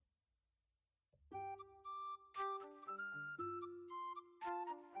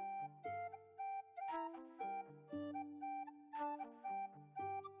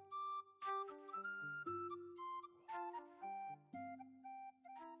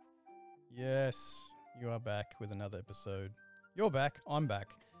Yes, you are back with another episode. You're back. I'm back.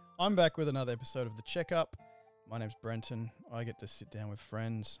 I'm back with another episode of The Checkup. My name's Brenton. I get to sit down with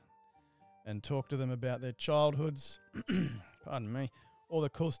friends and talk to them about their childhoods, pardon me, all the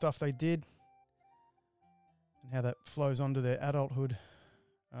cool stuff they did and how that flows onto their adulthood.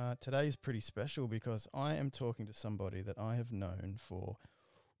 Today is pretty special because I am talking to somebody that I have known for,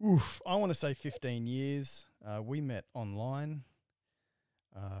 I want to say 15 years. We met online.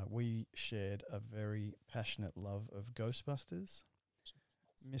 We shared a very passionate love of Ghostbusters.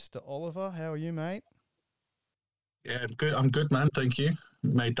 Mr. Oliver, how are you, mate? Yeah, I'm good. I'm good, man. Thank you.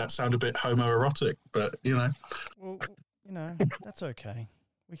 Made that sound a bit homoerotic, but you know. Well, you know, that's okay.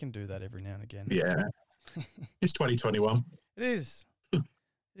 We can do that every now and again. Yeah. It's 2021. It is. It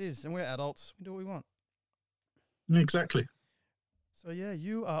is. And we're adults. We do what we want. Exactly. So, yeah,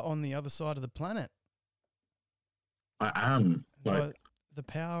 you are on the other side of the planet. I am. By the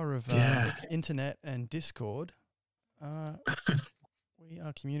power of internet and Discord, we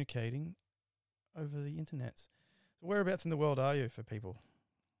are communicating over the internet. So whereabouts in the world are you for people?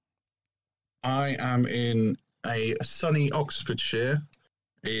 I am in a sunny Oxfordshire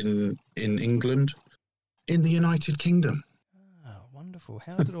in England, in the United Kingdom. Oh, wonderful.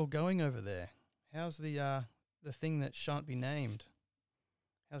 How's it all going over there? How's the thing that shan't be named?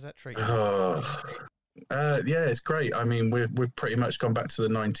 How's that treating you? Yeah, it's great. I mean, we've pretty much gone back to the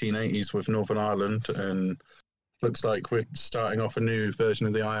 1980s with Northern Ireland, and looks like we're starting off a new version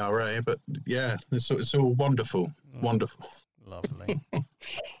of the IRA. But yeah, it's all wonderful, wonderful. Lovely,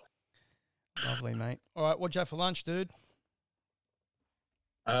 lovely, mate. All right, what'd you have for lunch, dude?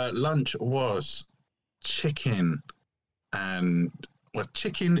 Lunch was chicken,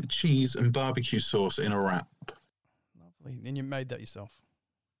 cheese, and barbecue sauce in a wrap. Lovely, and you made that yourself?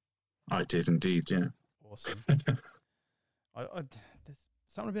 I did indeed, yeah. Awesome. There's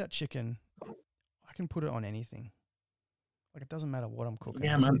something about chicken. I can put it on anything. Like, it doesn't matter what I'm cooking.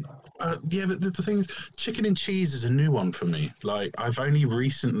 Yeah, man. But the thing is, chicken and cheese is a new one for me. Like, I've only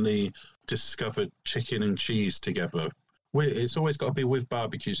recently discovered chicken and cheese together. It's always got to be with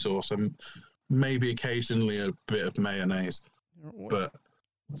barbecue sauce and maybe occasionally a bit of mayonnaise. What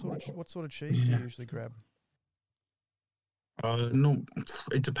sort of cheese do you usually grab? No,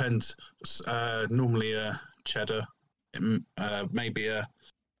 it depends. Normally a cheddar, maybe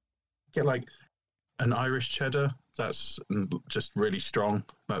get like an Irish cheddar. That's just really strong.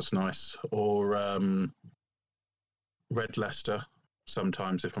 That's nice. Or red Leicester.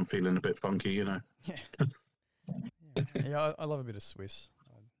 Sometimes if I'm feeling a bit funky, you know. Yeah. I love a bit of Swiss.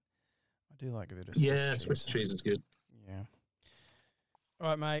 I do like a bit of Swiss. Yeah, cheese. Swiss cheese is good. Yeah. All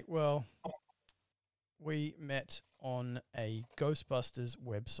right, mate. Well, we met on a Ghostbusters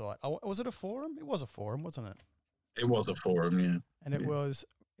website. Was it a forum? It was a forum, wasn't it? It was a forum, yeah. And it was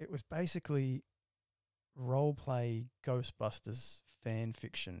basically role play Ghostbusters fan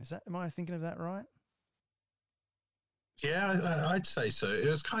fiction. Am I thinking of that right? Yeah, I'd say so.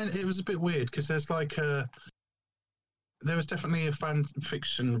 It was a bit weird because there was definitely a fan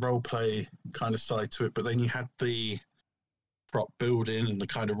fiction role play kind of side to it, but then you had the prop building and the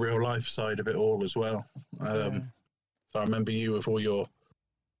kind of real life side of it all as well. So I remember you with all your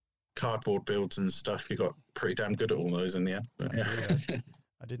cardboard builds and stuff. You got pretty damn good at all those in the end. But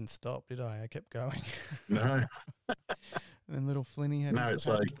I didn't stop, did I? I kept going. No. And then little Flinny had. Now it's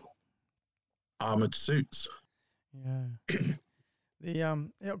like armored suits. Yeah.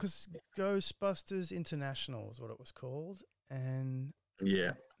 Because Ghostbusters International is what it was called, and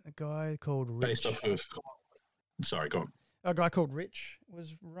yeah, a guy called Rich. Based off of. Sorry, go on. A guy called Rich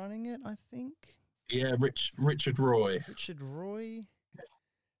was running it, I think. Yeah, Richard Roy. Richard Roy.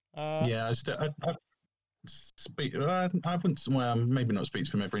 Yeah, I speak. I wouldn't. Well, maybe not speak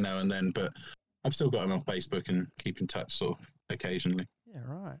to him every now and then, but I've still got him on Facebook and keep in touch sort of occasionally. Yeah,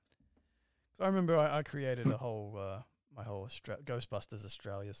 right. So I remember I created a whole my whole Ghostbusters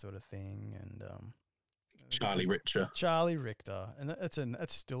Australia sort of thing, and Charlie Richter, and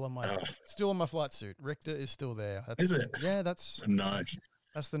that's still on my flight suit. Richter is still there. Is it? Yeah, that's nice.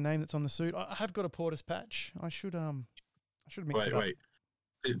 That's the name that's on the suit. I have got a Porter's patch. I should mix it up. Wait.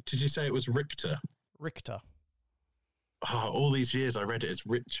 Did you say it was Richter? Richter. Oh, all these years I read it as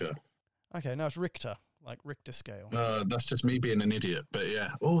Richter. Okay, no, it's Richter, like Richter scale. That's just me being an idiot. But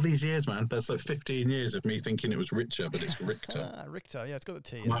yeah, all these years, man. That's like 15 years of me thinking it was Richter, but it's Richter. Richter, yeah, it's got the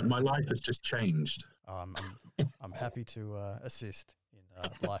T. My life has just changed. I'm happy to assist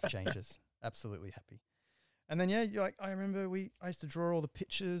in life changes. Absolutely happy. And then I remember I used to draw all the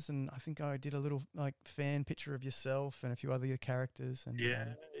pictures, and I think I did a little like fan picture of yourself and a few other characters. And yeah.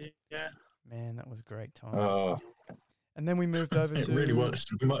 man, that was a great time. Oh, And then we moved over It to... really was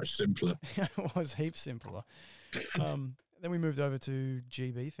much simpler. It was heaps simpler. Then we moved over to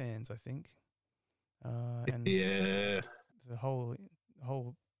GB Fans, I think. And Yeah. the whole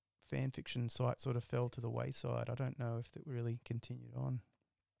fan fiction site sort of fell to the wayside. I don't know if it really continued on.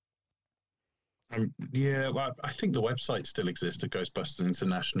 Yeah, well, I think the website still exists at Ghostbusters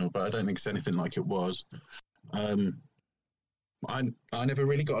International, but I don't think it's anything like it was. I never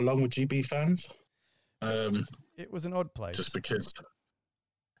really got along with GB Fans. It was an odd place. Just because,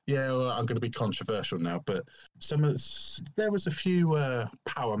 yeah, well, I'm going to be controversial now, but there was a few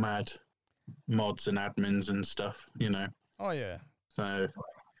power mad mods and admins and stuff, you know. Oh yeah. So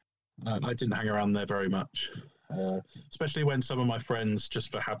I didn't hang around there very much, especially when some of my friends,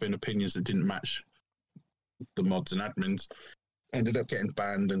 just for having opinions that didn't match the mods and admins, ended up getting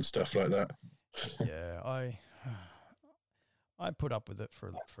banned and stuff like that. Yeah, I put up with it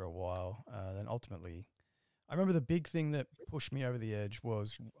for a while. Then ultimately, I remember the big thing that pushed me over the edge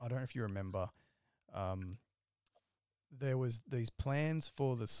was, I don't know if you remember, there was these plans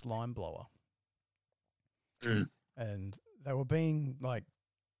for the slime blower. And they were being like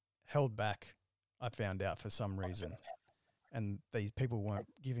held back, I found out, for some reason. And these people weren't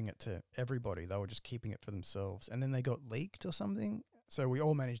giving it to everybody. They were just keeping it for themselves. And then they got leaked or something. So we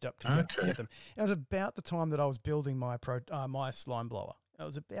all managed up to get them. It was about the time that I was building my my slime blower. It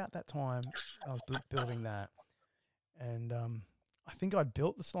was about that time I was building that. And I think I'd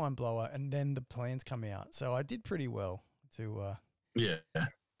built the slime blower and then the plans come out. So I did pretty well to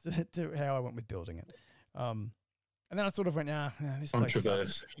how I went with building it. And then I sort of went, this place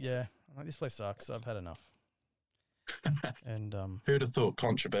sucks. Yeah, this place sucks. I've had enough. And who'd have thought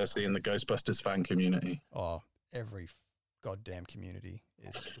controversy in the Ghostbusters fan community? Oh, every goddamn community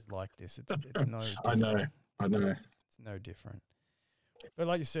is like this. It's no different. I know. It's no different. But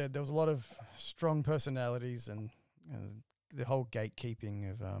like you said, there was a lot of strong personalities, and the whole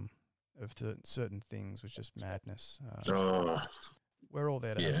gatekeeping of certain things was just madness. We're all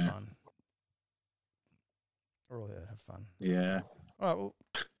there to have fun. We're all there to have fun. Yeah. All right, well,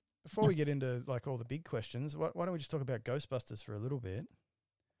 before we get into like all the big questions, why don't we just talk about Ghostbusters for a little bit?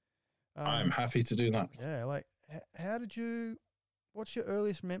 I'm happy to do that. Yeah, like what's your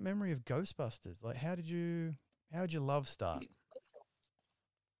earliest memory of Ghostbusters? Like how did your love start?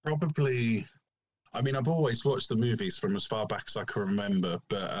 Probably, I mean, I've always watched the movies from as far back as I can remember,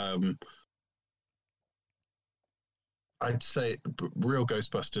 but I'd say real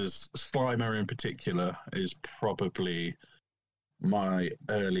Ghostbusters, Slimer in particular, is probably my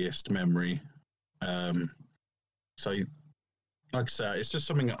earliest memory. So, like I say, it's just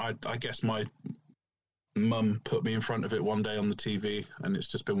something that I guess my mum put me in front of it one day on the TV, and it's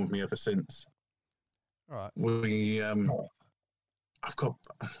just been with me ever since. All right. I've got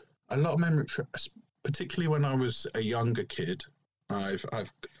a lot of memory, particularly when I was a younger kid. I've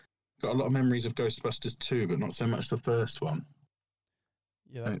got a lot of memories of Ghostbusters 2, but not so much the first one.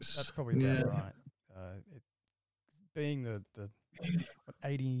 Yeah, that's probably about right. It being the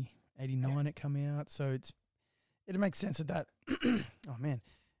 80, 89 it come out, so it makes sense that oh man,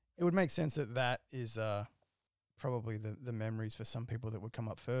 it would make sense that is probably the memories for some people that would come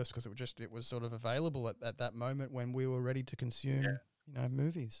up first, because it was sort of available at that moment when we were ready to consume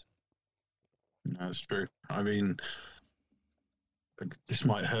movies. That's true. I mean, this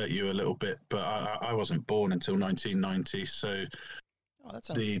might hurt you a little bit, but I wasn't born until 1990, so that's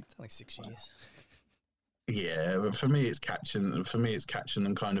only 6 years. Yeah, but for me, it's catching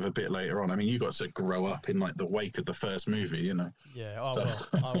them kind of a bit later on. I mean, you got to grow up in like the wake of the first movie, you know. Yeah. Oh so.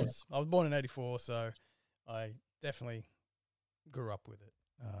 Well, I was born in '84, so I definitely grew up with it.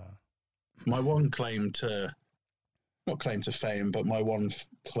 My one claim to, not claim to fame, but my one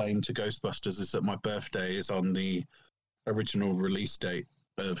claim to Ghostbusters is that my birthday is on the original release date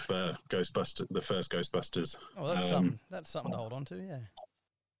of Ghostbusters, the first Ghostbusters. Oh, that's something. That's something to hold on to. Yeah.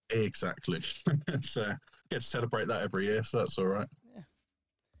 Exactly. So get to celebrate that every year, so that's all right. Yeah.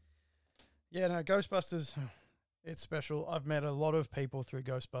 Yeah. No, Ghostbusters, it's special. I've met a lot of people through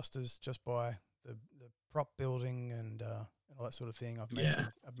Ghostbusters just by the prop building and all that sort of thing. I've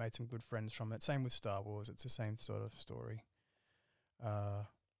made some good friends from it. Same with Star Wars. It's the same sort of story.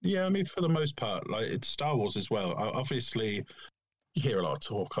 Yeah, I mean, for the most part, like it's Star Wars as well. Obviously, you hear a lot of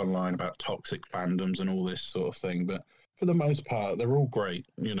talk online about toxic fandoms and all this sort of thing, but for the most part, they're all great.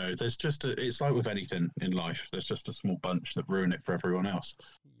 You know, there's just it's like with anything in life. There's just a small bunch that ruin it for everyone else.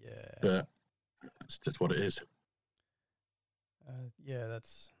 Yeah, but it's just what it is. Yeah,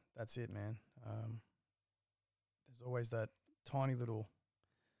 that's it, man. There's always that tiny little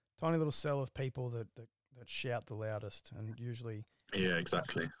cell of people that shout the loudest, and usually, yeah,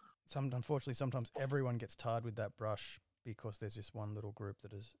 exactly. Unfortunately, sometimes everyone gets tarred with that brush because there's just one little group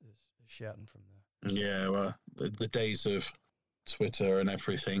that is shouting from there. Yeah, well, the days of Twitter and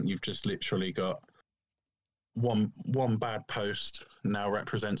everything, you've just literally got one bad post now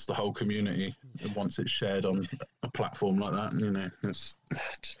represents the whole community. Yeah. Once it's shared on a platform like that, it just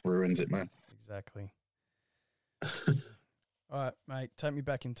ruins it, man. Exactly. All right, mate, take me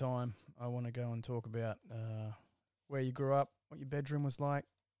back in time. I want to go and talk about where you grew up, what your bedroom was like,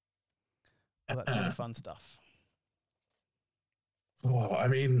 all that sort of fun stuff. Oh, I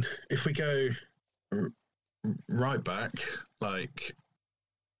mean, if we go right back, like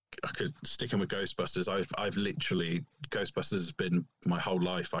I could stick in with Ghostbusters. I've literally Ghostbusters has been my whole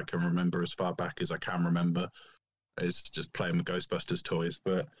life. I can remember as far back as I can remember. It's just playing with Ghostbusters toys.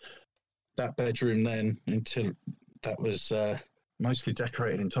 But that bedroom then, until that was mostly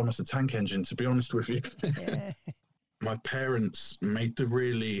decorated in Thomas the Tank Engine. To be honest with you, Yeah. my parents made the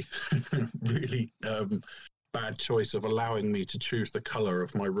really, really bad choice of allowing me to choose the color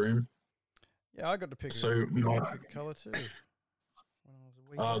of my room. Yeah, I got to pick So a color too. When I was a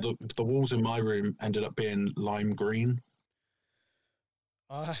wee lad. the walls in my room ended up being lime green.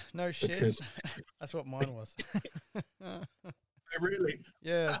 No shit. That's what mine was. Really?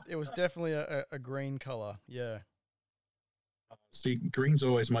 Yeah, it was definitely a green color. Yeah. See, green's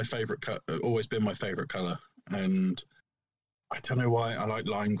always my favorite always been my favorite color, and I don't know why I like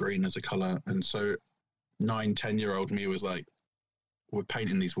lime green as a color. And so 9-10-year-old me was like, we're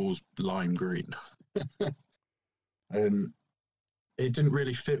painting these walls lime green. And it didn't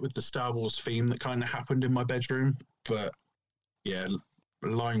really fit with the Star Wars theme that kind of happened in my bedroom, but yeah,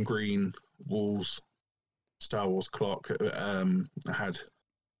 lime green walls, Star Wars clock. I had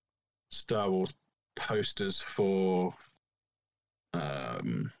Star Wars posters for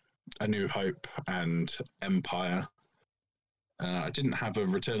A New Hope and Empire. I didn't have a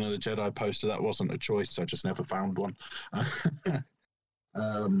Return of the Jedi poster. That wasn't a choice. I just never found one.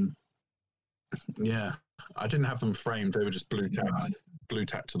 Yeah, I didn't have them framed. They were just blue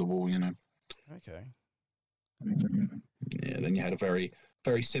tacked to the wall. Okay. Yeah. Then you had a very,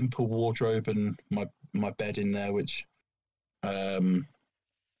 very simple wardrobe and my bed in there, which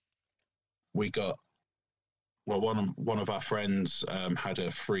we got. Well, one of our friends had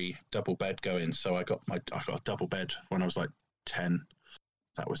a free double bed going, so I got a double bed when I was like 10.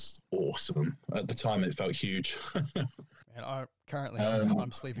 That was awesome. At the time, it felt huge. And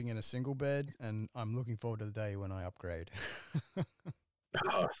I'm sleeping in a single bed, and I'm looking forward to the day when I upgrade.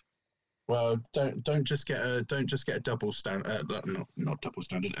 Well, don't just get a double standard, not double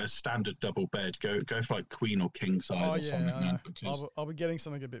standard, a standard double bed. Go for like queen or king size or something. Man, because I'll be getting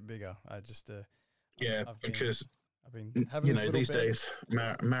something a bit bigger. because I've been having these bed. days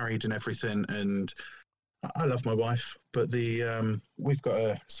married and everything, and I love my wife, but we've got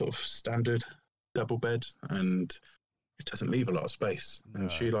a sort of standard double bed, and it doesn't leave a lot of space. No.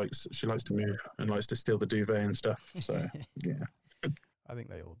 And she likes to move and likes to steal the duvet and stuff. So yeah, I think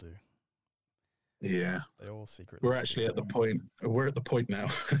they all do. Yeah, they all secretly. We're actually at the point. We're at the point now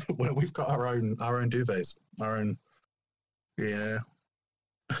where we've got our own duvets, our own. Yeah.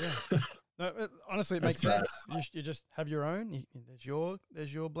 No, honestly, it makes sense. You just have your own.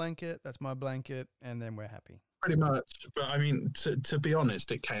 There's your blanket. That's my blanket, and then we're happy. Pretty much. But I mean, to be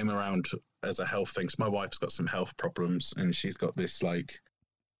honest, it came around as a health thing. So my wife's got some health problems, and she's got this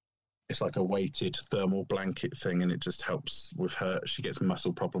it's like a weighted thermal blanket thing, and it just helps with her. She gets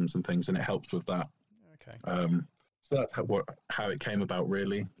muscle problems and things, and it helps with that. Okay. So that's how it came about,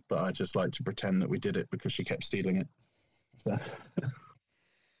 really. But I just like to pretend that we did it because she kept stealing it.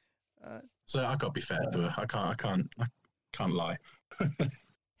 So I got to be fair to her. I can't lie.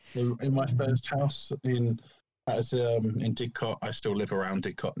 in my first house in Didcot, I still live around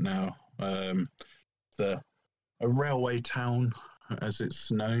Didcot now. It's a railway town, as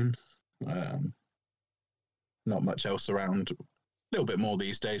it's known. Not much else around. A little bit more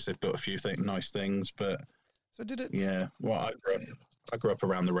these days. They've built a few nice things, but so did it? Yeah. Well, I grew up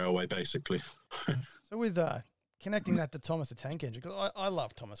around the railway, basically. So with connecting that to Thomas the Tank Engine, because I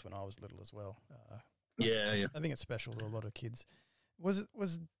loved Thomas when I was little as well. Yeah. I think it's special to a lot of kids. Was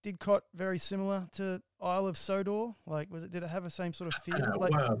Didcot very similar to Isle of Sodor? Did it have the same sort of feel?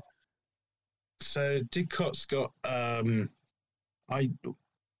 Well, so Didcot's got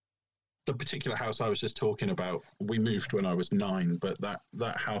the particular house I was just talking about. We moved when I was 9, but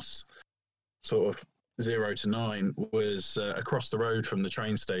that house, sort of 0 to 9, was across the road from the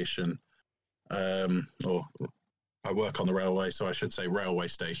train station. Or I work on the railway, so I should say railway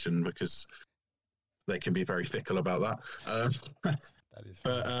station because they can be very fickle about that. That is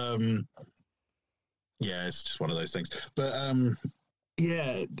funny. But yeah, it's just one of those things. But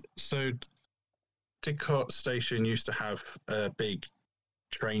yeah, so Didcot Station used to have a big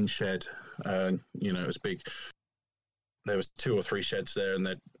train shed. You know, it was big. There was 2 or 3 sheds there, and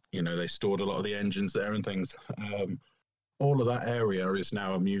they stored a lot of the engines there and things. All of that area is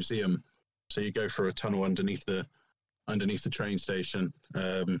now a museum. So you go through a tunnel underneath the train station,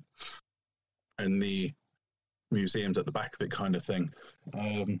 and the museum's at the back of it, kind of thing.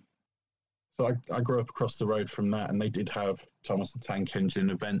 So I grew up across the road from that, and they did have Thomas the Tank Engine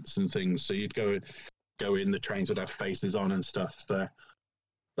events and things. So you'd go in, the trains would have faces on and stuff. So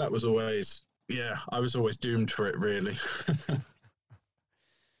that was always, I was always doomed for it, really.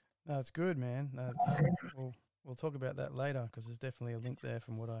 That's good, man. We'll talk about that later, because there's definitely a link there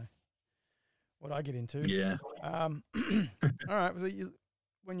from what I get into. Yeah. All right. So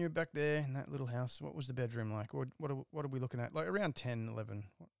when you're back there in that little house, what was the bedroom like? What are we looking at? Like around 10, 11?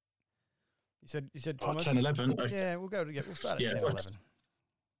 You said Thomas? 10, 11. Yeah, we'll start at 10, 11.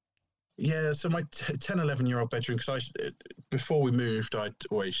 Yeah, so my 10, 11-year-old bedroom, because before we moved, I'd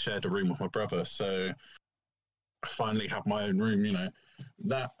always shared a room with my brother. So I finally had my own room, you know.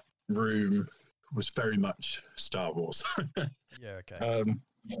 That room was very much Star Wars. Yeah, okay.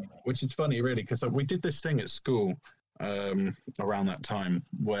 Which is funny, really, because we did this thing at school around that time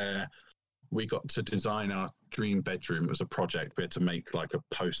where we got to design our dream bedroom. It was a project. We had to make like a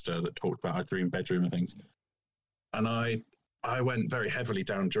poster that talked about our dream bedroom and things. And I went very heavily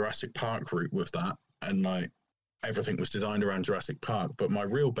down Jurassic Park route with that, and like everything was designed around Jurassic Park. But my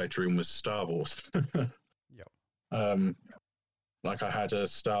real bedroom was Star Wars. Yep. Like I had a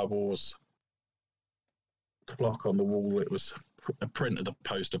Star Wars clock on the wall. It was a print of the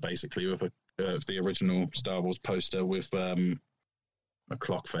poster, basically, with the original Star Wars poster with a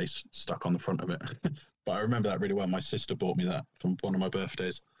clock face stuck on the front of it. But I remember that really well. My sister bought me that from one of my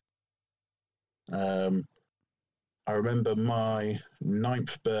birthdays. I remember my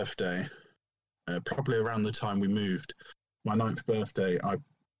 9th birthday, probably around the time we moved. My 9th birthday, I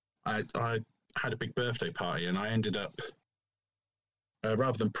had a big birthday party, and I ended up,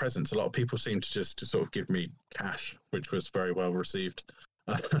 rather than presents, a lot of people seemed to just sort of give me cash, which was very well received.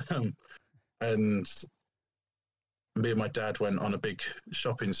 And me and my dad went on a big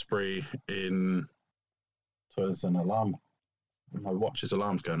shopping spree in. So there's an alarm. My watch's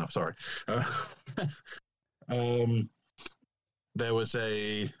alarm's going off. Sorry. There was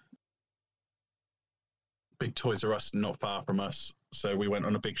a big Toys R Us not far from us, so we went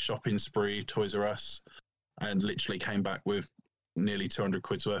on a big shopping spree, Toys R Us, and literally came back with nearly 200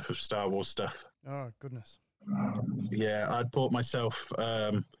 quid's worth of Star Wars stuff. Oh, goodness. Yeah, I'd bought myself.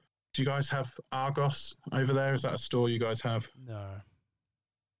 Do you guys have Argos over there? Is that a store you guys have?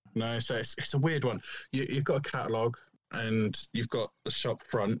 No. So it's a weird one. You've got a catalogue, and you've got the shop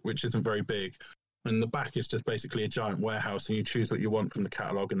front, which isn't very big, and the back is just basically a giant warehouse, and you choose what you want from the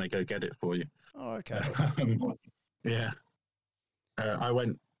catalogue, and they go get it for you. Oh, okay. Yeah.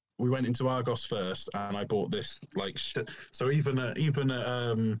 We went into Argos first, and I bought this so even at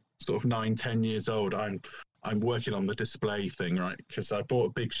sort of 9-10 years old, I'm working on the display thing, right? Because I bought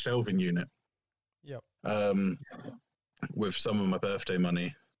a big shelving unit. Yep. With some of my birthday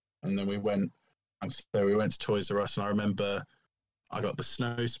money, and then we went to Toys R Us, and I remember I got the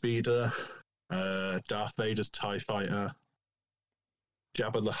Snow Speeder, Darth Vader's TIE Fighter,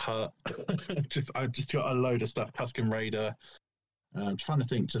 Jabba the Hutt. I just got a load of stuff. Tusken Raider. I'm trying to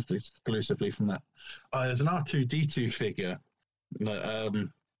think just exclusively from that. There's an R2-D2 figure that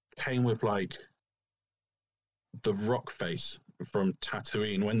came with like the rock face from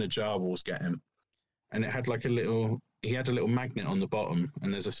Tatooine when the Jawas get him, and it had like he had a little magnet on the bottom,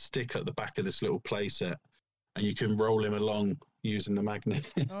 and there's a stick at the back of this little playset, and you can roll him along using the magnet.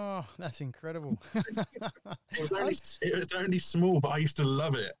 Oh, that's incredible. It was only small, but I used to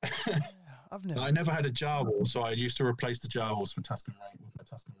love it. I never had a Jawa, so I used to replace the Jawas with my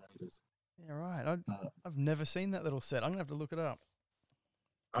Tusken Raiders. Yeah, right. I've never seen that little set. I'm gonna have to look it up.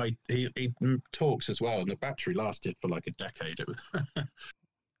 He talks as well, and the battery lasted for like a decade. It was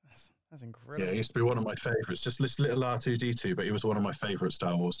that's incredible. Yeah, it used to be one of my favorites. Just this little R2-D2, but he was one of my favorite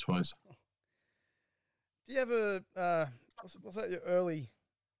Star Wars toys. Do you have a what's that your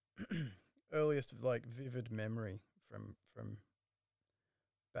earliest like vivid memory from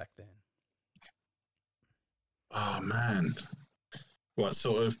back then? Oh man, what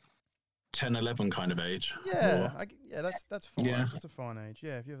sort of 10, 11 kind of age? Yeah, that's fine. Yeah. That's a fine age.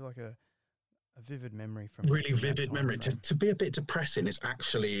 Yeah, if you have like a vivid memory from really vivid memory. To be a bit depressing, it's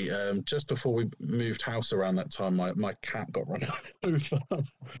actually just before we moved house around that time, my cat got run over,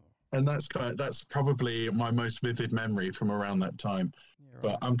 and that's probably my most vivid memory from around that time. Yeah, right.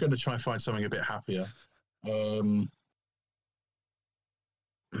 But I'm going to try and find something a bit happier.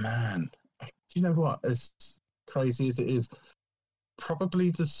 Man, you know what? As crazy as it is,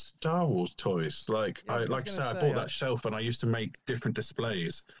 probably the Star Wars toys. Like Yeah, I said, I bought that shelf and I used to make different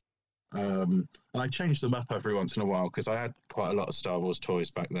displays. And I changed them up every once in a while because I had quite a lot of Star Wars toys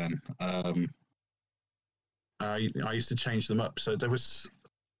back then. I used to change them up. So there was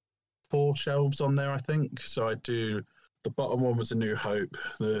 4 shelves on there, I think. So I do the bottom one was A New Hope.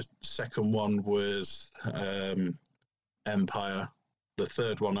 The second one was Empire. The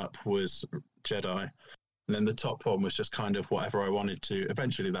third one up was Jedi. And then the top one was just kind of whatever I wanted to.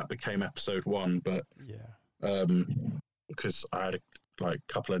 Eventually that became episode 1, but yeah, because I had a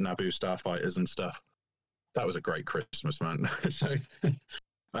couple of Naboo starfighters and stuff. That was a great Christmas, man. So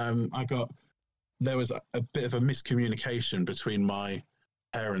there was a bit of a miscommunication between my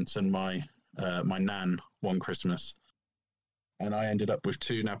parents and my nan one Christmas, and I ended up with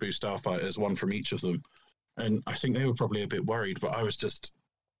 2 Naboo starfighters, one from each of them. And I think they were probably a bit worried, but I was just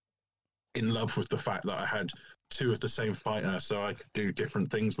in love with the fact that I had 2 of the same fighter, so I could do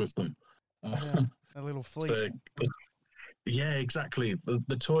different things with them. Yeah, a little fleet. Yeah, exactly.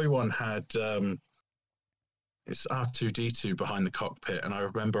 The toy one had it's R2D2 behind the cockpit, and I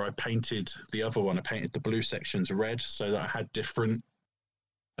remember I painted the other one. I painted the blue sections red so that I had different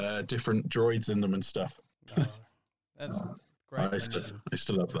droids in them and stuff. Oh, that's great. I used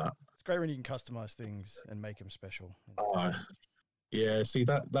to love that. It's great when you can customize things and make them special. Yeah. See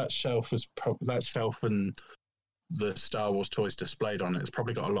that shelf and the Star Wars toys displayed on it. It's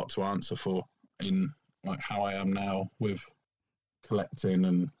probably got a lot to answer for in like how I am now with collecting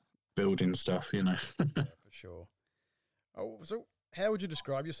and building stuff. Yeah, for sure. Oh, so how would you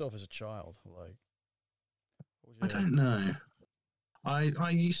describe yourself as a child? Like, I don't know. I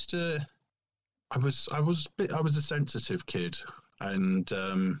used to. I was a sensitive kid, and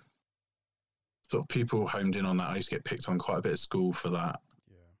sort of people homed in on that. I used to get picked on quite a bit at school for that.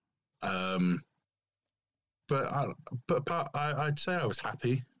 Yeah. But I'd say I was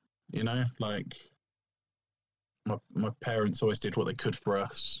happy. You know, like my parents always did what they could for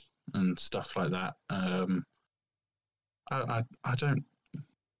us and stuff like that. I don't.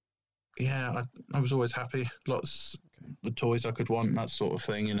 Yeah, I was always happy. Lots the toys I could want, that sort of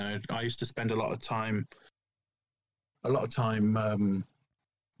thing. You know, I used to spend a lot of time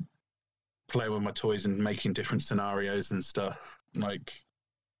playing with my toys and making different scenarios and stuff. Like,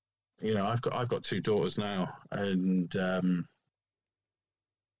 you know, I've got 2 daughters now, and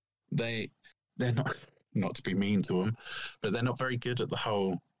they're not to be mean to them, but they're not very good at the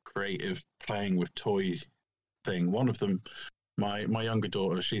whole creative playing with toy thing. One of them, my younger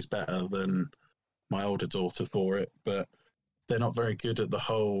daughter, she's better than my older daughter for it, but they're not very good at the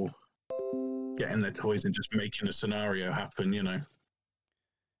whole getting their toys and just making a scenario happen, you know.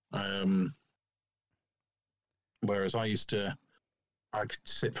 Whereas I could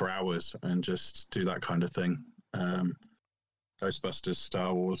sit for hours and just do that kind of thing. Ghostbusters,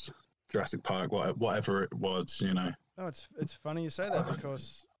 Star Wars, Jurassic Park, whatever it was, you know. No, it's funny you say that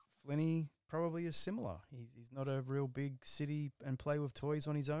because Flinny probably is similar. He's not a real big city and play with toys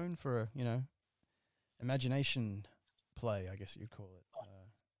on his own for imagination play, I guess you'd call it.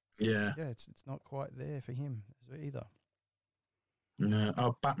 Yeah, it's not quite there for him either.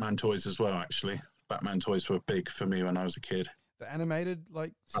 No, Batman toys as well. Actually, Batman toys were big for me when I was a kid. The animated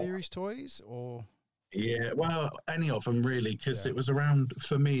series toys, or yeah, well, any of them really, because it was around.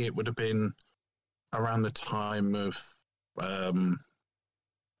 For me, it would have been around the time of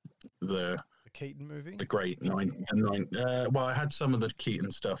the Keaton movie, the great nine. Well, I had some of the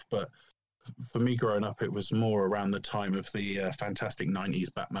Keaton stuff, but for me growing up, it was more around the time of the fantastic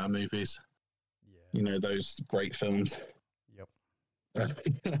 90s Batman movies. Yeah, you know, those great films. Yep.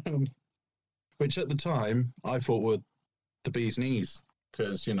 Which at the time I thought were the bee's knees,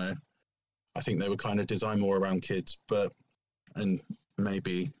 because, you know, I think they were kind of designed more around kids, and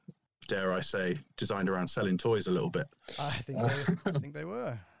maybe, dare I say, designed around selling toys a little bit. I think they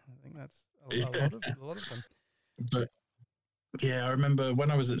were. I think that's a lot of them. But yeah, I remember when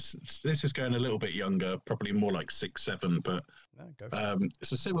I was this is going a little bit younger, probably more like 6, 7, but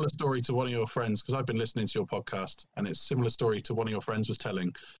it's a similar story to one of your friends, because I've been listening to your podcast, and it's a similar story to one of your friends was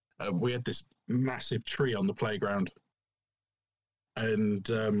telling. We had this massive tree on the playground, and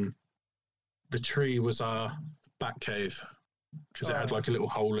the tree was our bat cave, because it had like a little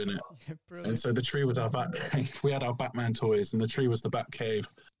hole in it. Yeah, and so the tree was our bat cave. We had our Batman toys, and the tree was the bat cave.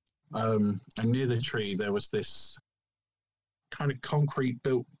 And near the tree there was this kind of concrete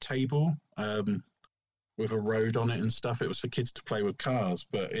built table with a road on it and stuff. It was for kids to play with cars,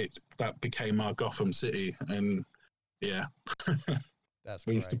 but that became our Gotham City. And yeah, that's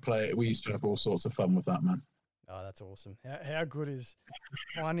we used to play it. We used to have all sorts of fun with that, man. Oh, that's awesome. How good is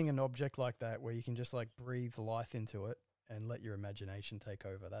finding an object like that where you can just like breathe life into it and let your imagination take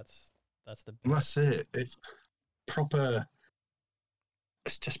over? That's the best. That's it. It's proper.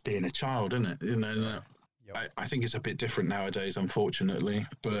 It's just being a child, isn't it? You know, Yeah. Yep. I think it's a bit different nowadays, unfortunately.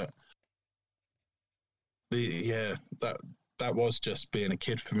 But that was just being a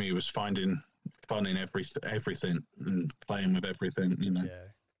kid for me. Was finding fun in everything and playing with everything. You know. Yeah,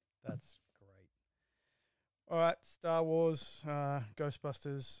 that's great. All right, Star Wars,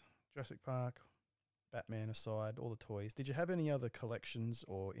 Ghostbusters, Jurassic Park, Batman aside, all the toys. Did you have any other collections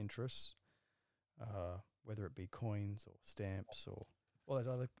or interests, whether it be coins or stamps or all those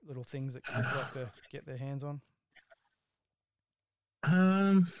other little things that kids like to get their hands on?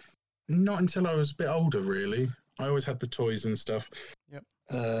 Not until I was a bit older, really. I always had the toys and stuff. Yep.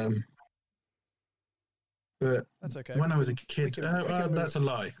 But that's okay. When I was a kid, that's a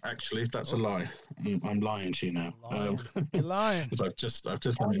lie. Actually, that's a lie. I'm lying to you now. You're lying. I've just. I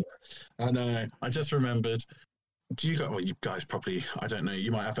know. I just remembered. You guys probably. I don't know.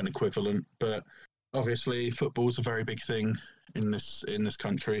 You might have an equivalent, but obviously, football's a very big thing in this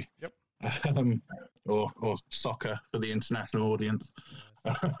country. Yep. Or soccer for the international audience.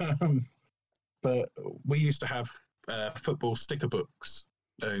 But we used to have football sticker books,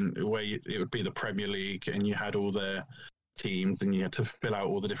 and where it would be the Premier League, and you had all their teams, and you had to fill out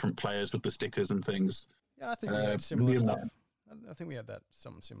all the different players with the stickers and things. Yeah, I think we had similar stuff. I think we had that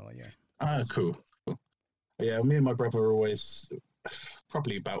something similar. Yeah. Ah, cool. Yeah, me and my brother were always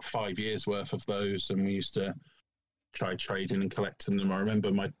probably about 5 years worth of those, and we used to try trading and collecting them. I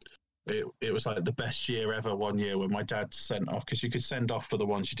remember it was like the best year ever one year when my dad sent off, because you could send off for the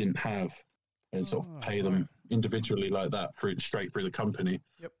ones you didn't have and sort of pay them individually like that straight through the company.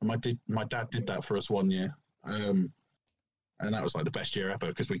 Yep. And my dad did that for us one year. And that was like the best year ever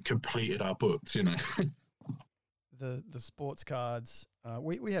because we completed our books, you know. The sports cards,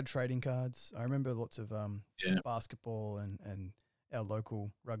 we had trading cards. I remember lots of basketball and our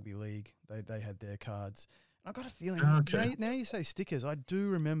local rugby league. They had their cards. I got a feeling. Okay. Now you say stickers. I do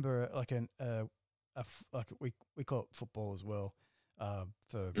remember like we call it football as well.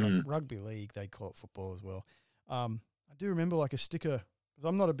 For rugby league, they call it football as well. I do remember like a sticker, because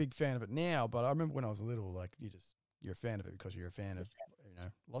I'm not a big fan of it now, but I remember when I was little, like you're a fan of it because you're a fan of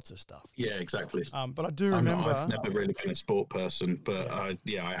lots of stuff. Yeah, exactly. But I do remember. I've never really been a sport person, but I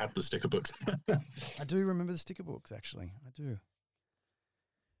had the sticker books. I do remember the sticker books, actually. I do.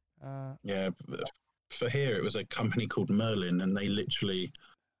 For here, it was a company called Merlin, and they literally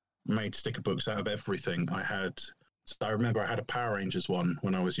made sticker books out of everything. I remember I had a Power Rangers one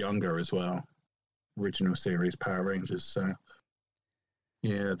when I was younger as well. Original series Power Rangers. So,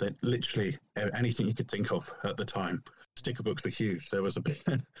 yeah, they literally anything you could think of at the time. Sticker books were huge. There was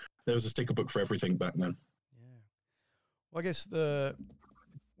a sticker book for everything back then. Yeah. Well, I guess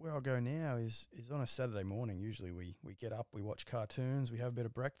where I'll go now is on a Saturday morning. Usually we get up, we watch cartoons, we have a bit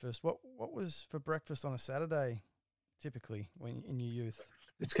of breakfast. What was for breakfast on a Saturday typically when in your youth?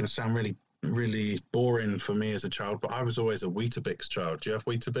 It's going to sound really, really boring for me as a child, but I was always a Weetabix child. Do you have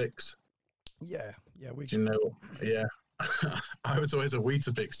Weetabix? Yeah. Do you know? Yeah. I was always a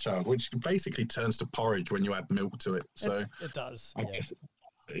Weetabix child, which basically turns to porridge when you add milk to it. So it does.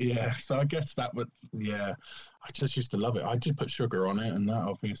 So I guess that would, I just used to love it. I did put sugar on it and that,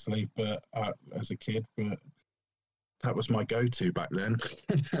 obviously, but as a kid, but that was my go-to back then.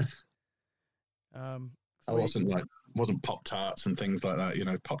 I wasn't Pop-Tarts and things like that. You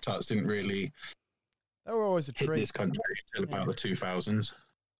know, Pop-Tarts didn't really. They were always a treat. Hit this country until about the 2000s.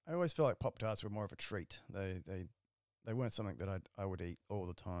 I always feel like Pop-Tarts were more of a treat. They weren't something that I would eat all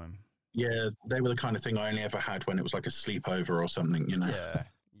the time. Yeah, they were the kind of thing I only ever had when it was like a sleepover or something, you know.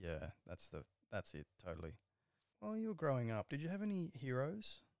 Yeah, that's it, totally. While you were growing up, did you have any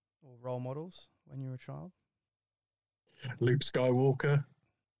heroes or role models when you were a child? Luke Skywalker.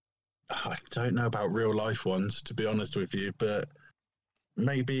 I don't know about real life ones, to be honest with you, but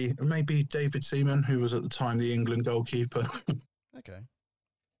maybe David Seaman, who was at the time the England goalkeeper. Okay.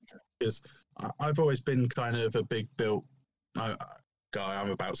 Because I've always been kind of a big built guy.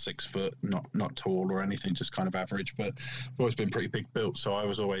 I'm about 6 foot, not tall or anything, just kind of average, but I've always been pretty big built. So I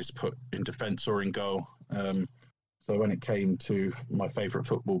was always put in defence or in goal. So when it came to my favourite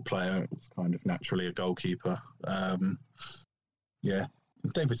football player, it was kind of naturally a goalkeeper.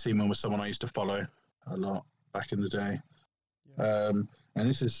 David Seaman was someone I used to follow a lot back in the day. Yeah. And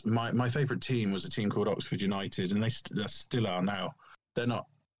this is my favourite team was a team called Oxford United, and they still are now. They're not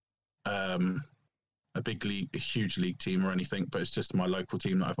a big league, a huge league team or anything, but it's just my local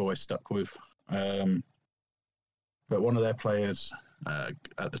team that I've always stuck with. But one of their players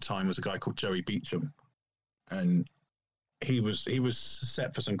at the time was a guy called Joey Beecham, and he was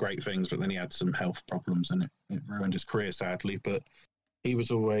set for some great things, but then he had some health problems, and it ruined his career sadly. But he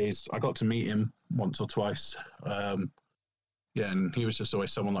was always, I got to meet him once or twice. Yeah, and he was just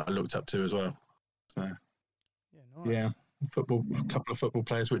always someone that I looked up to as well. So, Yeah, nice. yeah, a couple of football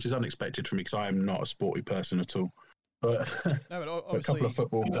players, which is unexpected for me because I am not a sporty person at all. But, No, but a obviously, couple of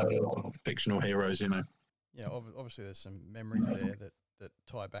football players, fictional heroes, you know. yeah, obviously there's some memories there that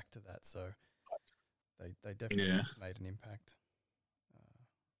tie back to that. So they definitely made an impact.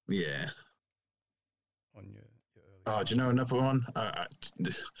 Yeah. On your early Oh, life. do you know another one?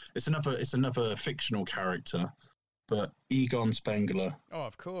 It's another fictional character, but Egon Spengler. Oh,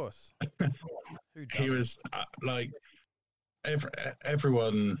 of course. Who He was like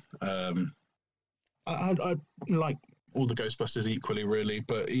everyone. I like all the Ghostbusters equally, really,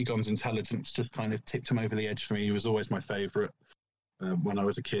 but Egon's intelligence just kind of tipped him over the edge for me. He was always my favorite when I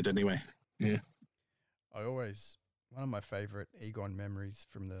was a kid. Anyway, yeah. One of my favorite Egon memories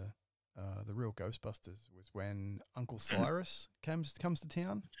from the real Ghostbusters was when Uncle Cyrus comes to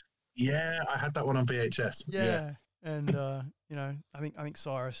town. Yeah, I had that one on VHS. Yeah. And you know, I think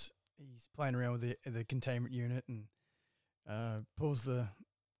Cyrus, he's playing around with the containment unit and pulls the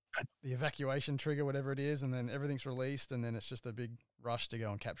evacuation trigger, whatever it is, and then everything's released, and then it's just a big rush to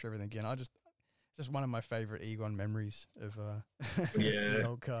go and capture everything again. Just one of my favorite Egon memories of the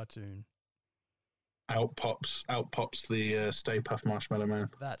old cartoon. Out pops the Stay Puft Marshmallow Man.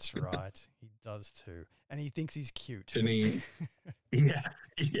 That's right. He does too. And he thinks he's cute. And he, yeah.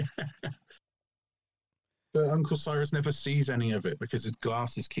 But Uncle Cyrus never sees any of it because his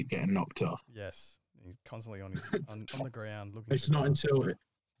glasses keep getting knocked off. Yes. He's constantly on the ground looking It's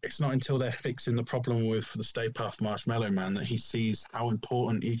not until they're fixing the problem with the Stay Puft Marshmallow Man that he sees how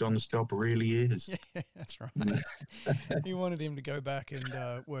important Egon's job really is. Yeah, that's right. He wanted him to go back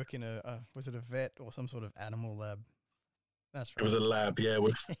and work in was it a vet or some sort of animal lab? That's right. It was a lab, yeah,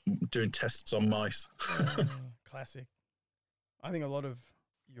 with doing tests on mice. Classic. I think a lot of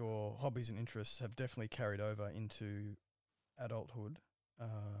your hobbies and interests have definitely carried over into adulthood.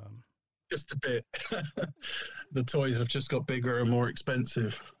 Just a bit. The toys have just got bigger and more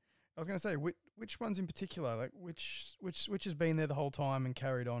expensive. I was going to say, which ones in particular, like which has been there the whole time and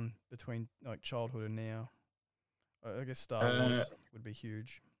carried on between like childhood and now? I guess Star Wars would be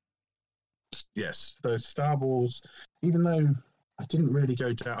huge. Yes, so Star Wars, even though I didn't really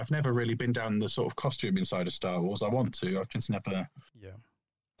go down, I've never really been down the sort of costume inside of Star Wars. I want to, I've just never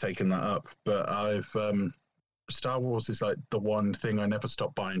taken that up. But Star Wars is like the one thing I never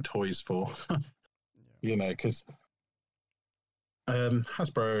stop buying toys for. You know, because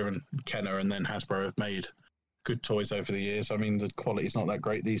Hasbro and Kenner and then Hasbro have made good toys over the years. I mean, the quality's not that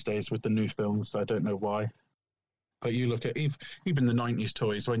great these days with the new films, so I don't know why. But you look at even the 90s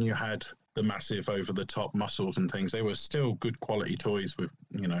toys, when you had the massive over-the-top muscles and things, they were still good quality toys with,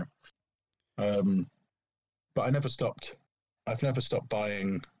 you know. But I've never stopped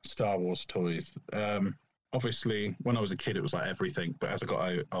buying Star Wars toys. Obviously, when I was a kid, it was like everything. But as I got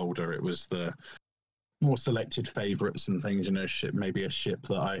older, it was the more selected favorites and things, you know, maybe a ship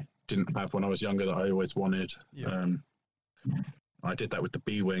that I didn't have when I was younger that I always wanted. Yeah. I did that with the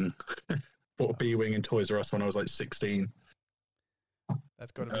B-Wing. Bought a B-Wing in Toys R Us when I was like 16.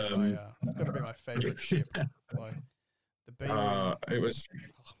 That's got to be my favorite ship. Like the B-Wing. It was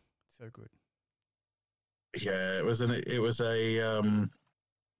so good. Yeah, it was a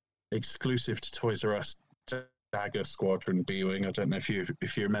exclusive to Toys R Us Dagger Squadron B-Wing. I don't know if you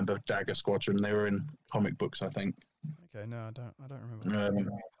remember Dagger Squadron. They were in comic books, I think. Okay, no, I don't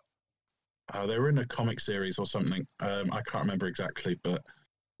remember. They were in a comic series or something. I can't remember exactly, but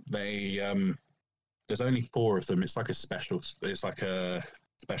they there's only 4 of them. It's like a special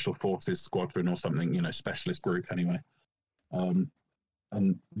forces squadron or something, you know, specialist group anyway.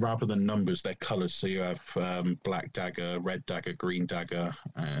 And rather than numbers, they're colors. So you have black dagger, red dagger, green dagger,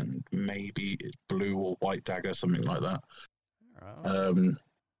 and maybe blue or white dagger, something like that. Oh.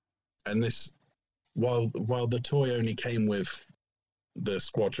 And this, while the toy only came with the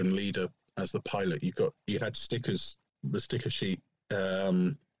squadron leader as the pilot, you had stickers. The sticker sheet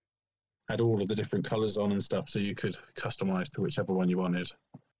had all of the different colors on and stuff, so you could customize to whichever one you wanted.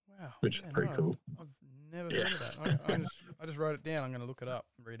 Wow, which is pretty cool. I've never heard of that. I just wrote it down. I'm going to look it up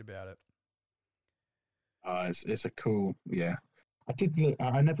and read about it. It's a cool, yeah.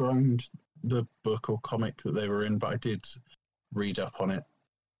 I never owned the book or comic that they were in, but I did read up on it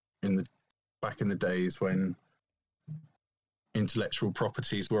back in the days when intellectual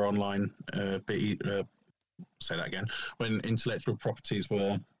properties were online. Say that again. When intellectual properties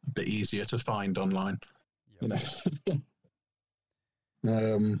were a bit easier to find online, you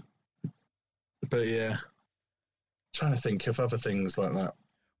know. But yeah, Trying to think of other things like that.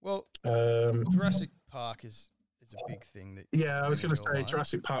 Well, Um, Jurassic Park is a big thing that yeah, I was been going in to your say life.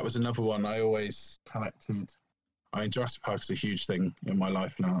 Jurassic Park was another one I always collected. I mean, Jurassic Park is a huge thing in my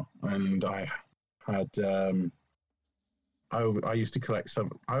life now, and I had I used to collect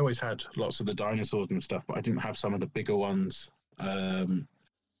some. I always had lots of the dinosaurs and stuff, but I didn't have some of the bigger ones.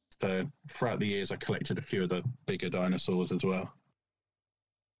 So throughout the years, I collected a few of the bigger dinosaurs as well.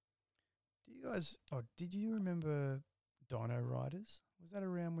 Do you guys? Oh, did you remember Dino Riders? Was that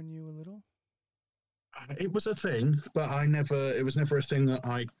around when you were little? It was a thing, but I never. It was never a thing that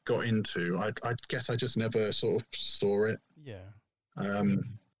I got into. I guess I just never sort of saw it. Yeah. Um,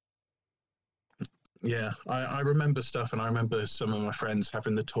 yeah, I remember stuff, and I remember some of my friends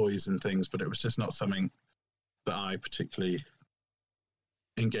having the toys and things, but it was just not something that I particularly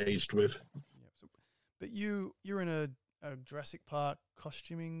engaged with. Yeah. So, but you're in a Jurassic Park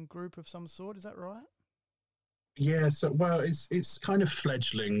costuming group of some sort. Is that right? Yeah, so well, it's kind of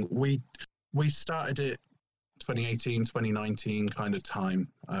fledgling. We started it 2018, 2019 kind of time.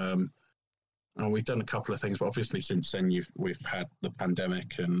 And we've done a couple of things, but obviously since then we've had the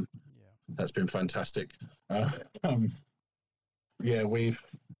pandemic, and Yeah. that's been fantastic. Uh, um, yeah, we've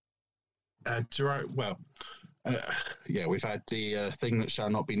well, uh, yeah, we've had the thing that shall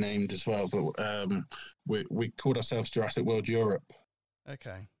not be named as well, but we called ourselves Jurassic World Europe,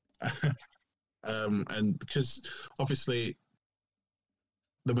 Okay. and because obviously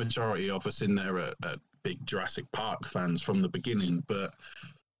the majority of us in there are big Jurassic Park fans from the beginning, but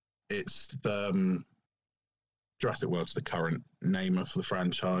it's Jurassic World's the current name of the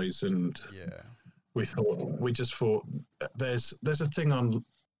franchise, and Yeah. we just thought there's a thing on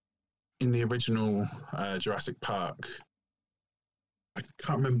in the original Jurassic Park. I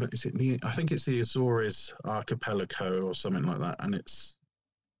can't remember. Is it the? I think it's the Azores Archipelago or something like that, and it's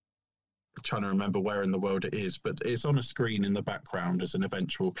I'm trying to remember where in the world it is, but it's on a screen in the background as an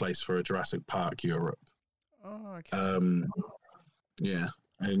eventual place for a Jurassic Park Europe. Oh, okay. Yeah,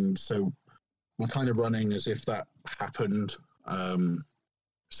 and so we're kind of running as if that happened.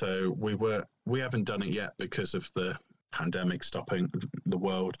 So we haven't done it yet because of the pandemic stopping the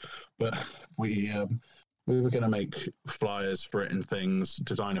world, but we were going to make flyers for it and things,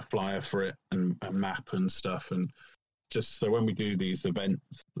 design a flyer for it and a map and stuff, and just so when we do these events,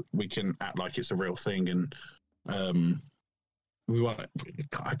 we can act like it's a real thing. And we want,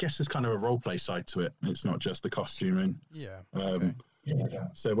 I guess, there's kind of a role play side to it. It's not just the costuming. Yeah. Okay. Yeah.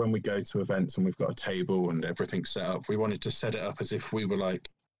 So when we go to events and we've got a table and everything set up, we wanted to set it up as if we were like,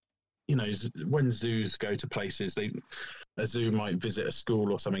 you know, when zoos go to places, a zoo might visit a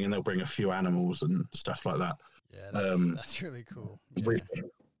school or something, and they'll bring a few animals and stuff like that. Yeah, that's really cool.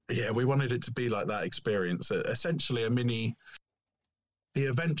 Yeah. We wanted it to be like that experience. Essentially, the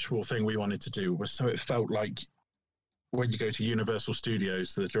eventual thing we wanted to do was so it felt like when you go to Universal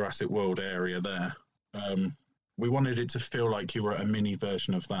Studios, the Jurassic World area there, we wanted it to feel like you were a mini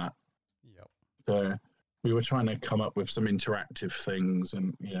version of that. Yep. So we were trying to come up with some interactive things,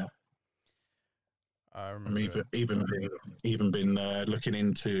 and yeah. I remember. Even been looking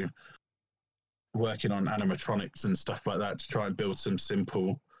into working on animatronics and stuff like that to try and build some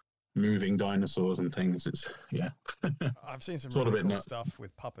simple moving dinosaurs and things. It's I've seen some sort of really bit cool nuts. stuff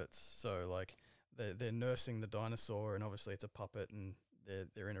with puppets. So like they're nursing the dinosaur, and obviously it's a puppet, and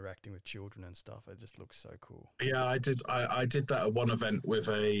they're interacting with children and stuff. It just looks so cool. Yeah, I did that at one event with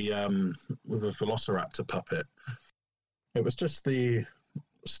a Velociraptor puppet. It was just the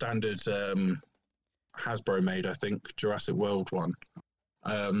standard Hasbro made, I think, Jurassic World one,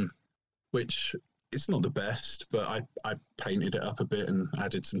 which it's not the best, but I painted it up a bit and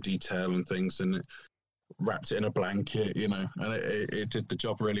added some detail and things, and it wrapped it in a blanket, you know, and it did the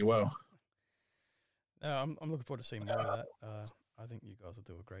job really well. I'm looking forward to seeing more of that. I think you guys will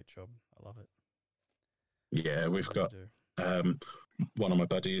do a great job. I love it. Yeah, we've got one of my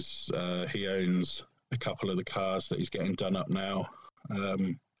buddies. He owns a couple of the cars that he's getting done up now.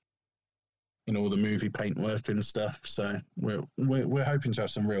 In all the movie paintwork and stuff. So we're hoping to have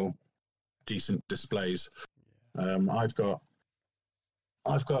some real decent displays. Yeah. I've got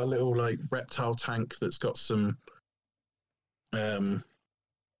a little like reptile tank that's got some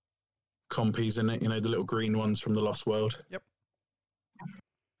compies in it. You know, the little green ones from the Lost World. Yep.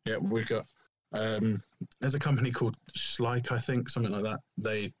 Yeah, we've got. There's a company called Schleich, I think, something like that.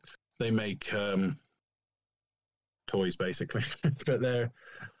 They make toys basically, but they're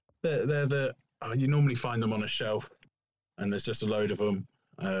the you normally find them on a shelf, and there's just a load of them,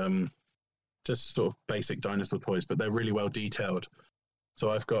 just sort of basic dinosaur toys, but they're really well detailed. So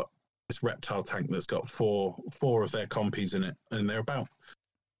I've got this reptile tank that's got four of their compies in it, and they're about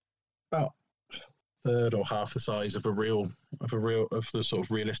third or half the size of the sort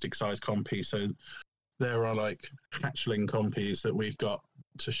of realistic size compy. So there are like hatchling compies that we've got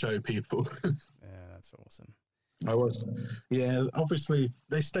to show people. Yeah, that's awesome. Obviously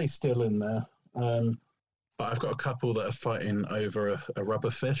they stay still in there. But I've got a couple that are fighting over a rubber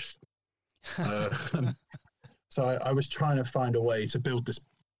fish. So I was trying to find a way to build this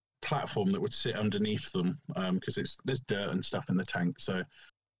platform that would sit underneath them, because there's dirt and stuff in the tank. So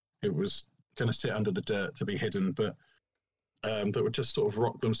it was going to sit under the dirt to be hidden, but that would just sort of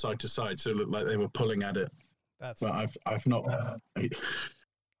rock them side to side, so it looked like they were pulling at it. But I've not.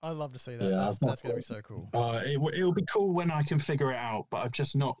 I'd love to see that. Yeah, that's going to be so cool. It'll be cool when I can figure it out, but I've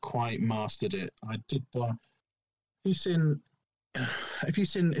just not quite mastered it. I did. Have you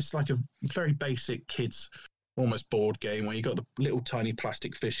seen? It's like a very basic kids almost board game where you got the little tiny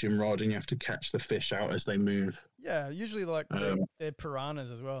plastic fishing rod and you have to catch the fish out as they move. Yeah, usually like they're piranhas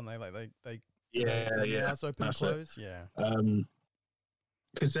as well, and they mouths open and close. Yeah.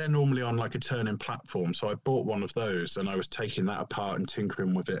 Because they're normally on like a turning platform, so I bought one of those and I was taking that apart and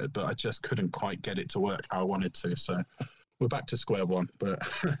tinkering with it, but I just couldn't quite get it to work how I wanted to. So we're back to square one, but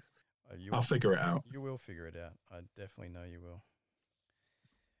I'll figure it out. You will figure it out. I definitely know you will.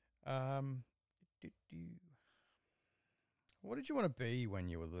 What did you want to be when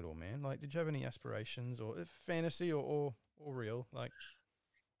you were little, man? Like, did you have any aspirations, or fantasy, or real? Like,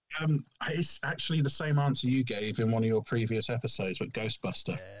 it's actually the same answer you gave in one of your previous episodes with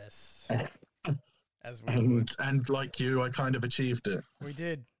Ghostbuster. Yes. As we would. And like you, I kind of achieved it. We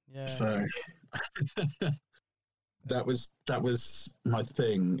did, yeah. So that was my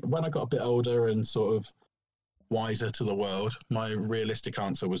thing. When I got a bit older and sort of wiser to the world, my realistic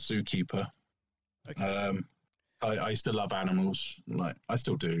answer was zookeeper. Okay. I used to love animals, like I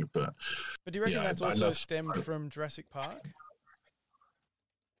still do, but do you reckon that's also stemmed from Jurassic Park?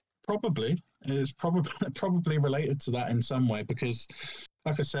 Probably. It's probably related to that in some way, because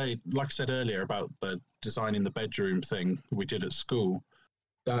like I said earlier about the designing the bedroom thing we did at school,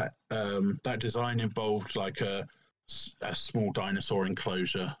 that design involved like a small dinosaur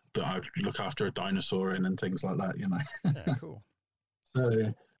enclosure that I'd look after a dinosaur in and things like that, Yeah, cool.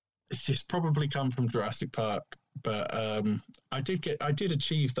 So it's just probably come from Jurassic Park, but I did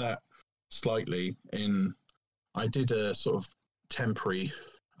achieve that slightly I did a sort of temporary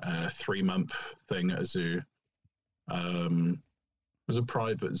 3-month thing at a zoo. It was a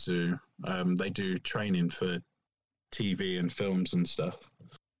private zoo. They do training for TV and films and stuff.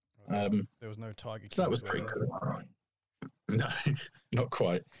 There was no Tiger King. So that was pretty cool. No, not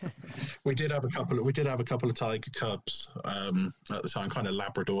quite. We did have a couple of tiger cubs at the time, kind of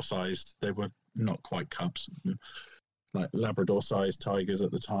Labrador sized. They were not quite cubs, like Labrador sized tigers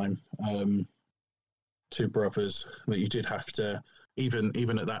at the time. 2 brothers that you did have to,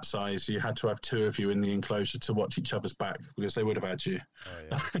 even at that size, you had to have 2 of you in the enclosure to watch each other's back, because they would have had you.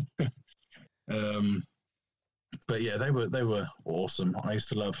 Oh, yeah. But yeah, they were awesome. I used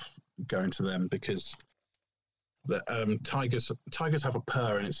to love going to them because tigers have a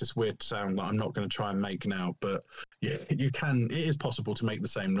purr, and it's this weird sound that I'm not going to try and make now, but yeah, it is possible to make the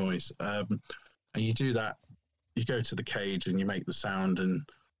same noise. And you do that, you go to the cage and you make the sound, and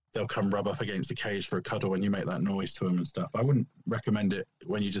they'll come rub up against the cage for a cuddle when you make that noise to them and stuff. I wouldn't recommend it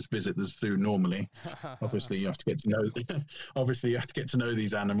when you just visit the zoo normally. Obviously you have to get to know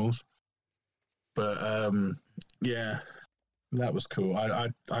these animals. But yeah, that was cool.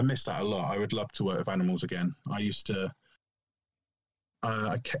 I miss that a lot. I would love to work with animals again. I used to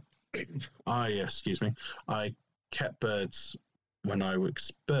I kept birds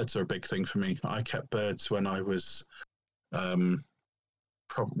birds are a big thing for me. I kept birds when I was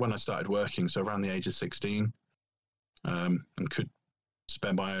when I started working, so around the age of 16, and could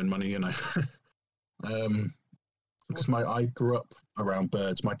spend my own money, because I grew up around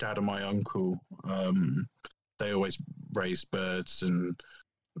birds. My dad and my uncle, they always raised birds and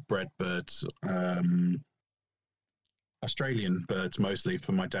bred birds, Australian birds mostly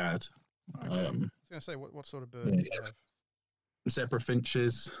for my dad. Okay. I was going to say, what sort of birds do you have? Zebra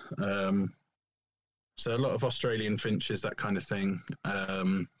finches, so a lot of Australian finches, that kind of thing.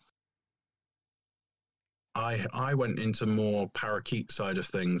 I went into more parakeet side of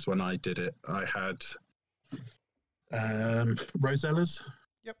things when I did it. I had rosellas.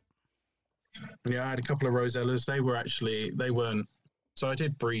 Yep. Yeah, I had a couple of rosellas. They weren't. So I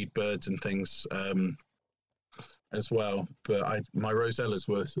did breed birds and things as well, but my rosellas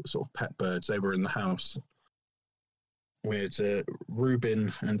were sort of pet birds. They were in the house. We had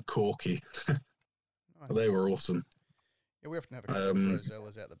Rubin and Corky. Nice. They were awesome. Yeah, we often have a couple of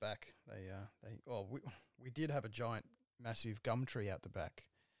rosellas out the back. We did have a giant, massive gum tree out the back.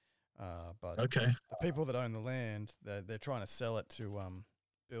 But Okay. the people that own the land, they're trying to sell it to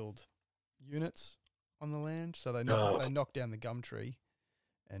build units on the land. So they knock down the gum tree,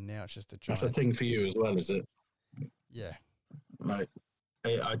 and now it's just a giant. That's a thing for you as well, is it? Yeah. Like,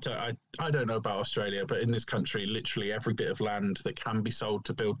 I don't know about Australia, but in this country, literally every bit of land that can be sold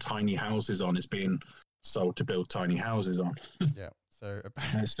to build tiny houses on is being sold to build tiny houses on. Yeah. So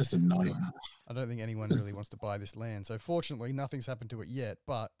it's just a nightmare. I don't think anyone really wants to buy this land. So fortunately, nothing's happened to it yet,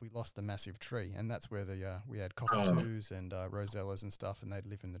 but we lost the massive tree, and that's where we had cockatoos and rosellas and stuff, and they'd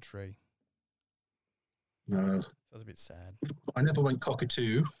live in the tree. So that's a bit sad. I never went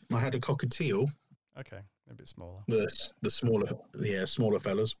cockatoo. I had a cockatiel. Okay, a bit smaller. The smaller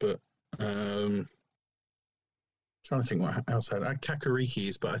fellas, but trying to think what else I had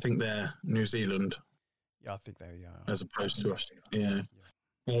kakarikis, but I think they're New Zealand. Yeah, I think they are. As opposed to us. Yeah.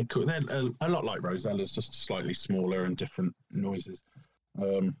 They're cool. They're a lot like rosellas, just slightly smaller and different noises.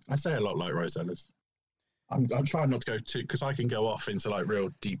 I say a lot like rosellas. I'm trying not to go too, because I can go off into like real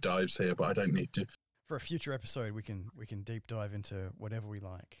deep dives here, but I don't need to. For a future episode, we can deep dive into whatever we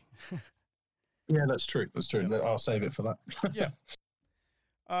like. Yeah, that's true. That's true. Yeah. I'll save it for that. Yeah.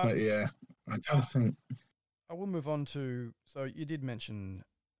 But yeah, I kind of think. I will move on to. So you did mention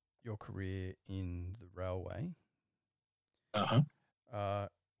your career in the railway.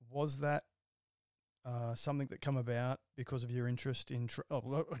 Was that something that come about because of your interest in?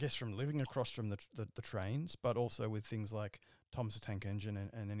 I guess from living across from the trains, but also with things like Thomas the Tank Engine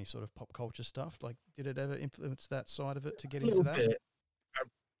and any sort of pop culture stuff. Like, did it ever influence that side of it to get into that? Bit.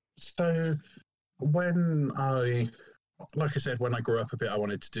 So when like I said, when I grew up a bit, I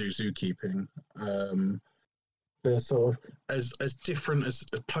wanted to do zookeeping. The sort of as different as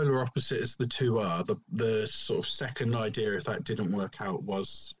polar opposite as the two are, the sort of second idea, if that didn't work out,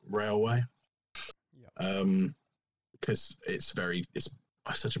 was railway. Yeah. Because it's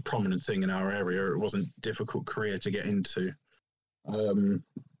such a prominent thing in our area. It wasn't a difficult career to get into.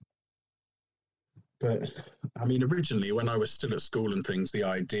 But I mean, originally when I was still at school and things, the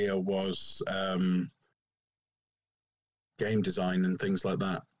idea was game design and things like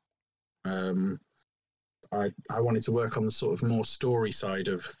that. I wanted to work on the sort of more story side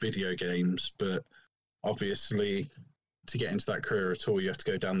of video games, but obviously to get into that career at all, you have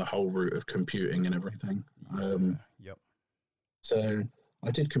to go down the whole route of computing and everything. Yep. So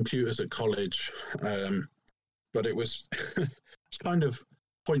I did computers at college, but it was it's kind of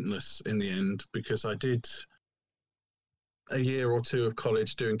pointless in the end, because I did a year or two of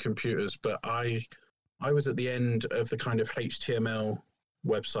college doing computers, but I was at the end of the kind of HTML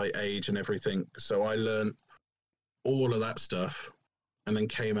website age and everything, so I learned all of that stuff and then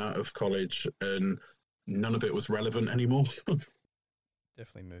came out of college and none of it was relevant anymore.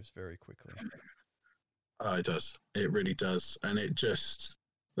 Definitely moves very quickly. Oh, it does. It really does. And it just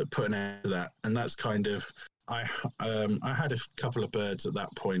put an end to that. And that's kind of I had a couple of birds at that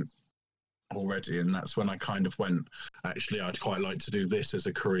point already, and that's when I kind of went, actually I'd quite like to do this as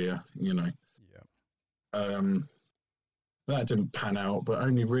a career, you know. Yeah. That didn't pan out, but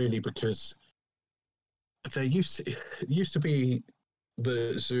only really because there used to be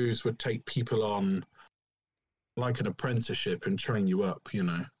the zoos would take people on like an apprenticeship and train you up, you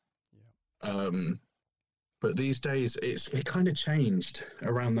know. Yeah. But these days it kind of changed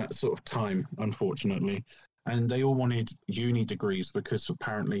around that sort of time, unfortunately. And they all wanted uni degrees because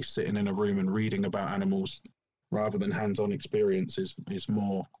apparently sitting in a room and reading about animals rather than hands-on experience is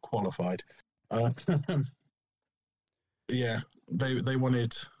more qualified. Yeah, they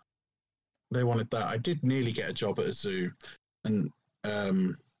wanted that. I did nearly get a job at a zoo, and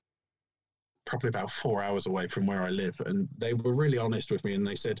probably about 4 hours away from where I live. And they were really honest with me, and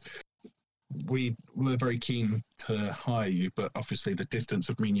they said, we were very keen to hire you, but obviously the distance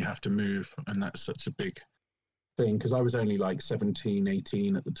would mean you have to move, and that's such a big thing, because I was only like 17,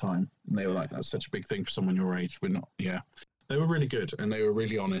 18 at the time, and they were like, that's such a big thing for someone your age. We're not. Yeah, they were really good, and they were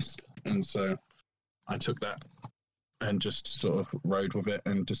really honest, and so I took that and just sort of rode with it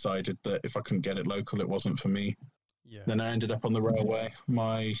and decided that if I couldn't get it local, it wasn't for me. Yeah. Then I ended up on the railway.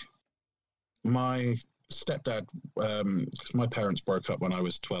 My stepdad, because my parents broke up when I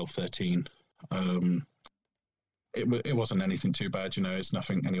was 12, 13. It wasn't anything too bad, you know. It's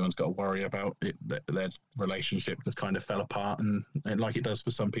nothing anyone's got to worry about. Their relationship just kind of fell apart, and like it does for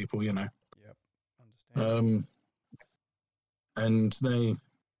some people, you know. Yep, understand. And they,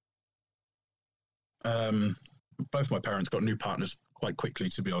 both my parents got new partners quite quickly,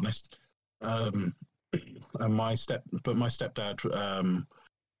 to be honest. And my stepdad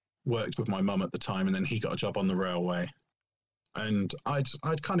worked with my mum at the time, and then he got a job on the railway. And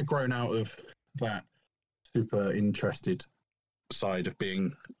I'd kind of grown out of that super interested side of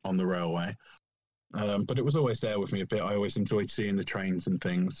being on the railway. But it was always there with me a bit. I always enjoyed seeing the trains and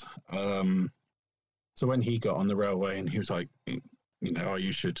things. So when he got on the railway and he was like, oh,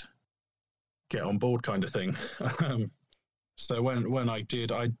 you should get on board kind of thing. So when I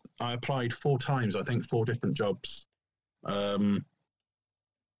did, I applied 4 times, I think 4 different jobs. And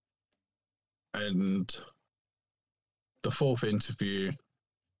the 4th interview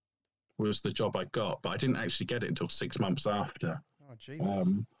was the job I got, but I didn't actually get it until 6 months after. Oh, geez.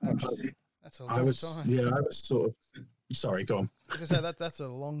 That's a long time. Yeah, I was sort of... Sorry, go on. As I say, that's a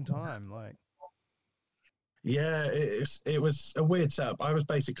long time. Like, yeah, it was a weird setup. I was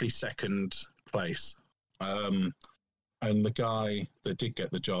basically second place, and the guy that did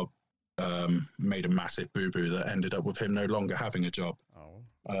get the job made a massive boo-boo that ended up with him no longer having a job. oh,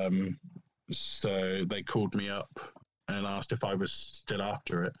 So they called me up and asked if I was still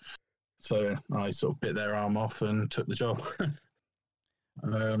after it. So I sort of bit their arm off and took the job.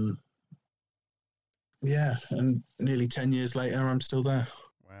 Yeah, and nearly 10 years later, I'm still there.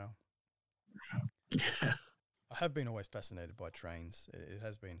 wow. Yeah. I have been always fascinated by trains. It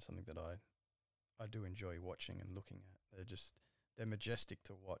has been something that I do enjoy watching and looking at. They're majestic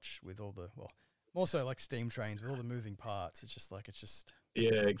to watch with all the, well, more so like steam trains with all the moving parts. It's just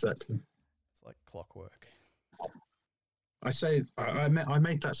Yeah, exactly. it's like clockwork. I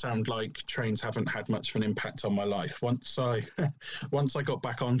made that sound like trains haven't had much of an impact on my life. Once I got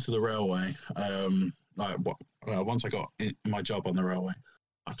back onto the railway, once I got my job on the railway,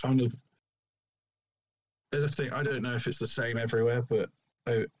 I kind of, there's a thing, I don't know if it's the same everywhere, but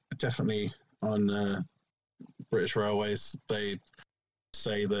definitely on British Railways, they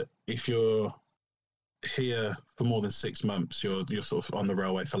say that if you're here for more than 6 months, you're sort of on the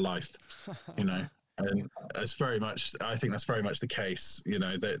railway for life, And it's very much, I think that's very much the case,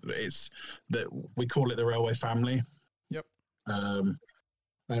 that it's that we call it the railway family. Yep.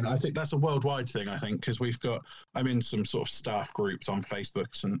 And I think that's a worldwide thing, I think, because I'm in some sort of staff groups on Facebook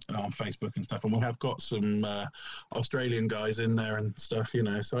and stuff, and we have got some Australian guys in there and stuff,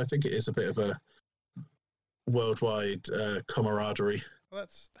 so I think it is a bit of a worldwide camaraderie. Well,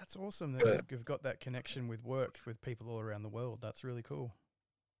 that's awesome that you've got that connection with work with people all around the world. That's really cool.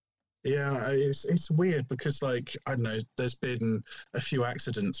 Yeah, it's weird because, like, I don't know, there's been a few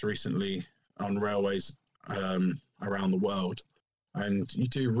accidents recently on railways around the world, and you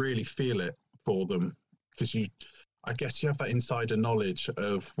do really feel it for them because I guess you have that insider knowledge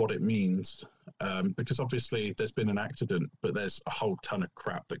of what it means, because obviously there's been an accident, but there's a whole ton of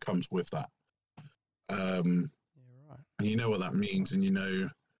crap that comes with that. Yeah, right. And you know what that means, and you know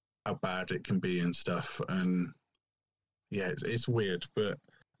how bad it can be and stuff, and yeah, it's weird, but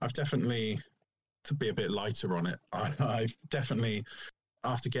I've definitely, to be a bit lighter on it, I've definitely,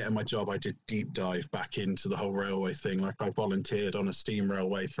 after getting my job, I did deep dive back into the whole railway thing. Like, I volunteered on a steam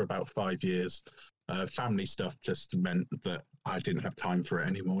railway for about 5 years. Family stuff just meant that I didn't have time for it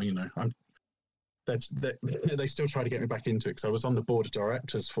anymore. They still try to get me back into it because I was on the board of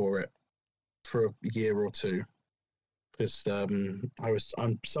directors for it for a year or two. Because I'm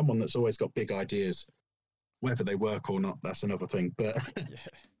someone that's always got big ideas. Whether they work or not, that's another thing. But Yeah.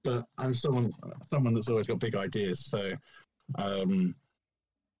 but I'm someone that's always got big ideas. So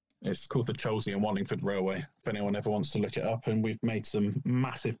it's called the Cholsey and Wallingford Railway, if anyone ever wants to look it up. And we've made some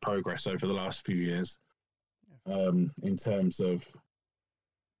massive progress over the last few years in terms of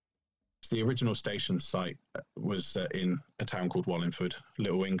the original station site was in a town called Wallingford,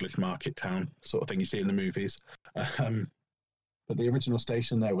 little English market town, sort of thing you see in the movies. But the original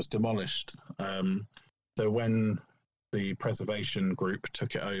station there was demolished. So when the preservation group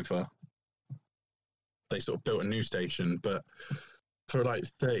took it over, they sort of built a new station. But for like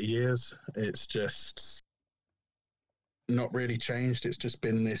 30 years, it's just not really changed. It's just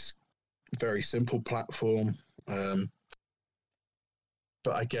been this very simple platform. But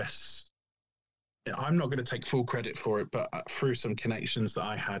I guess I'm not going to take full credit for it, but through some connections that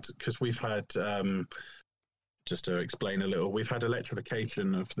I had, because we've had, just to explain a little, we've had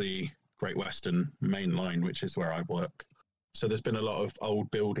electrification of the Great Western Main Line, which is where I work. So there's been a lot of old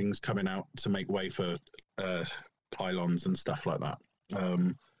buildings coming out to make way for pylons and stuff like that.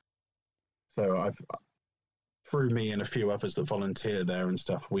 So I've, through me and a few others that volunteer there and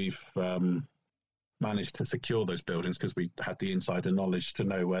stuff, we've managed to secure those buildings because we had the insider knowledge to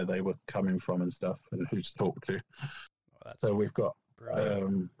know where they were coming from and stuff and who to talk to. Oh, so we've got,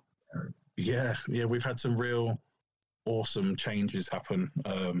 we've had some real awesome changes happen.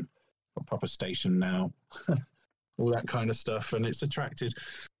 A proper station now, all that kind of stuff. And it's attracted,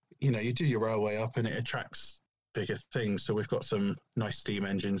 you do your railway up and it attracts bigger things. So we've got some nice steam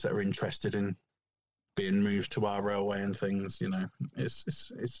engines that are interested in being moved to our railway and things. You know,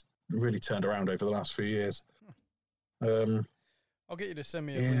 it's really turned around over the last few years. I'll get you to send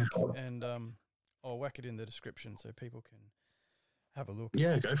me a link, and I'll whack it in the description so people can have a look.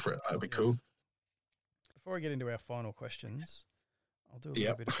 Yeah, go for it. That'd be cool. Before I get into our final questions, I'll do a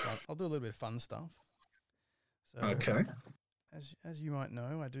little bit of fun. I'll do a little bit of fun stuff. So, okay. As you might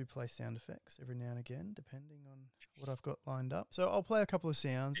know, I do play sound effects every now and again, depending on what I've got lined up. So I'll play a couple of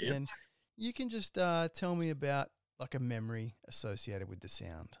sounds, and you can just tell me about like a memory associated with the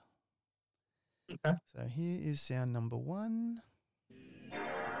sound. Okay. So here is sound number 1.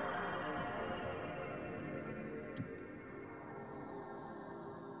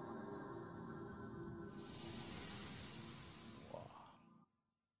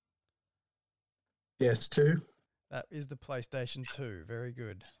 PS2. That is the PlayStation 2. Very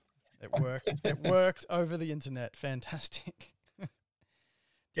good. It worked. It worked over the internet. Fantastic. Do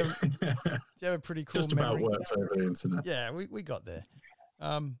you have a pretty cool Just memory? about worked over the internet. Yeah, we got there.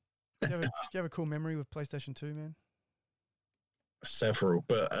 Do you have a cool memory with PlayStation 2, man? Several,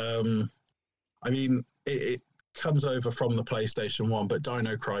 but I mean, it comes over from the PlayStation 1, but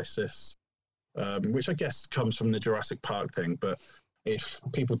Dino Crisis, which I guess comes from the Jurassic Park thing, but if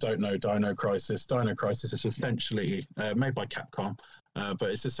people don't know Dino Crisis is essentially made by Capcom, but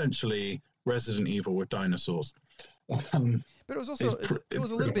it's essentially Resident Evil with dinosaurs. But it was also it was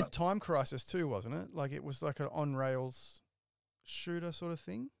a little bit Time Crisis too, wasn't it? Like it was like an on rails shooter sort of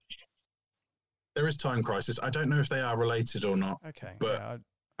thing. There is Time Crisis. I don't know if they are related or not. Okay, but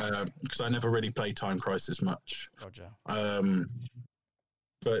because I never really played Time Crisis much. Roger.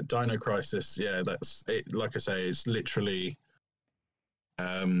 But Dino Crisis, yeah, that's it. Like I say, it's literally.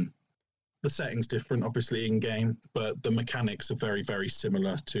 The setting's different, obviously, in game, but the mechanics are very, very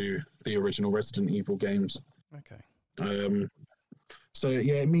similar to the original Resident Evil games. Okay. So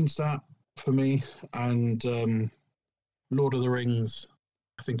yeah, it means that for me. And Lord of the Rings,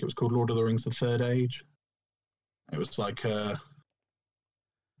 I think it was called Lord of the Rings: The Third Age. It was like a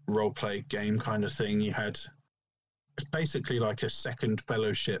role-play game kind of thing. You had it's basically like a second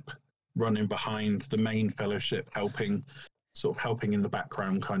fellowship running behind the main fellowship, helping in the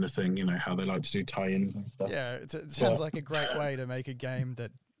background kind of thing, you know, how they like to do tie-ins and stuff. Yeah, it sounds like a great way to make a game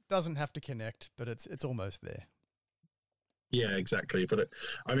that doesn't have to connect, but it's almost there. Yeah, exactly. But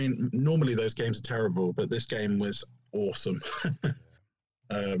I mean, normally those games are terrible, but this game was awesome.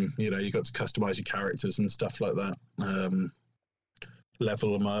 You know, you got to customize your characters and stuff like that,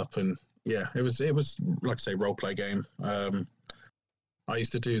 level them up, and yeah, it was like I say, role-play game. I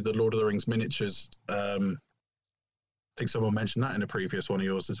used to do the Lord of the Rings miniatures. I think someone mentioned that in a previous one of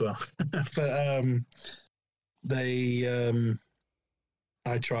yours as well. But I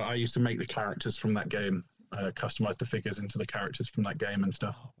used to make the characters from that game, customize the figures into the characters from that game and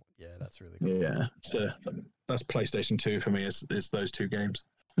stuff. Oh, yeah, that's really cool. Yeah, so that's PlayStation 2 for me. Is those two games.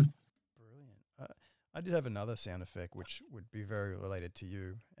 Brilliant. I did have another sound effect which would be very related to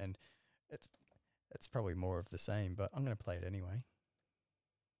you, and it's probably more of the same, but I'm going to play it anyway.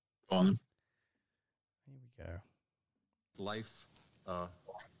 On. Here we go. Life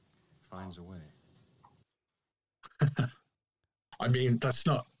finds a way. I mean, that's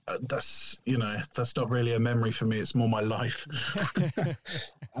not really a memory for me. It's more my life.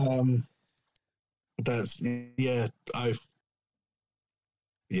 That's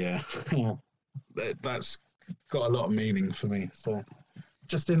that's got a lot of meaning for me. So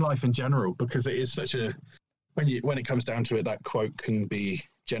just in life in general, because it is such a when it comes down to it, that quote can be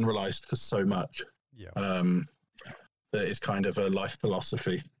generalized for so much. Yeah. That is kind of a life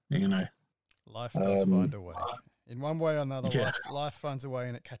philosophy, you know. Life does find a way. In one way or another, yeah. life finds a way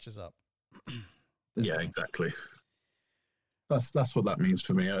and it catches up. Yeah, exactly. That's what that means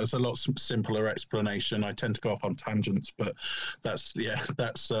for me. It's a lot simpler explanation. I tend to go off on tangents, but that's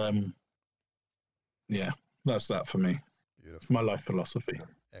that for me. Beautiful. My life philosophy.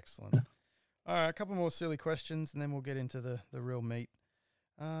 Excellent. All right, a couple more silly questions, and then we'll get into the real meat.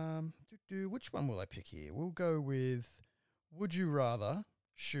 Which one will I pick here? We'll go with, would you rather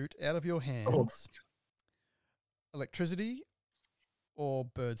shoot out of your hands electricity or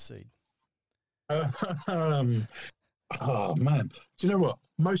birdseed? Oh, man. Do you know what?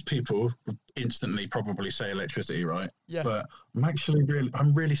 Most people would instantly probably say electricity, right? Yeah. But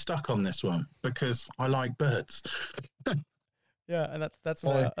I'm really stuck on this one because I like birds. Yeah, and that's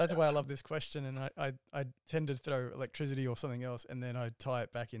why I love this question, and I tend to throw electricity or something else, and then I tie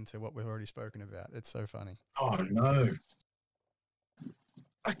it back into what we've already spoken about. It's so funny. Oh no!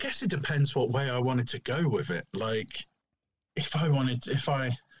 I guess it depends what way I wanted to go with it. Like, if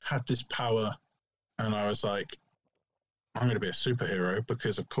I had this power, and I was like, I'm going to be a superhero,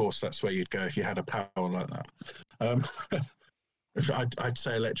 because of course that's where you'd go if you had a power like that. Um, I'd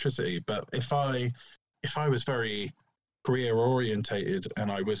say electricity, but if I was very career orientated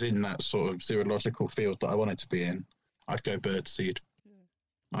and I was in that sort of zoological field that I wanted to be in, I'd go birdseed.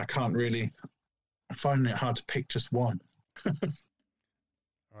 I can't really. I'm finding it hard to pick just one. All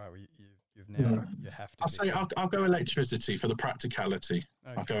right, well, you've now you have to. I'll say I'll go electricity for the practicality.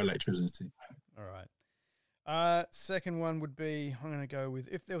 Okay. I'll go electricity. All right. Second one would be, I'm going to go with,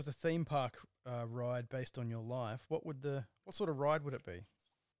 if there was a theme park ride based on your life, what sort of ride would it be?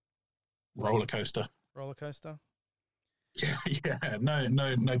 Roller coaster. Roller coaster. Yeah,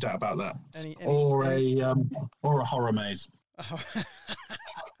 no doubt about that. Or a horror maze.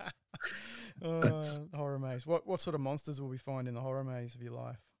 Horror maze. What sort of monsters will we find in the horror maze of your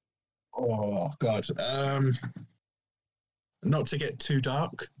life? Oh God. Not to get too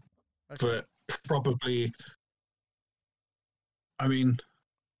dark, but probably. I mean,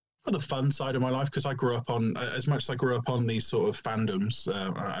 on the fun side of my life, because I grew up on, as much as I grew up on these sort of fandoms,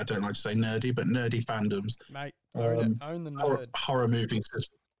 I don't like to say nerdy, but nerdy fandoms. Mate, own the nerd. Horror movies.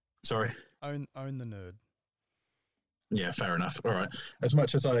 Sorry. Own the nerd. Yeah, fair enough. All right. As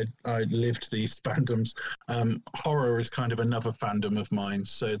much as I lived these fandoms, horror is kind of another fandom of mine.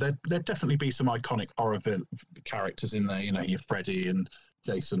 So there'd definitely be some iconic horror characters in there. You know, your Freddy and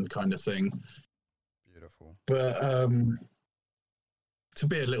Jason kind of thing. Beautiful. But to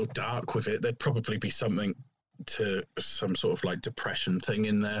be a little dark with it, there'd probably be some sort of like depression thing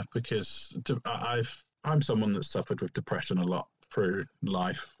in there, because I'm someone that's suffered with depression a lot through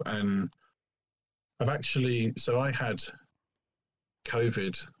life, and I had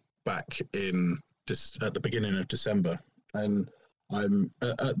COVID back at the beginning of December, and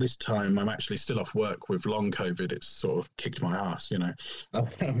at this time I'm actually still off work with long COVID. It's sort of kicked my ass, you know.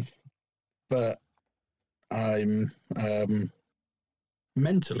 But I'm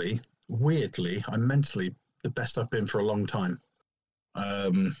mentally the best I've been for a long time.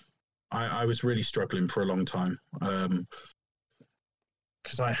 I was really struggling for a long time, because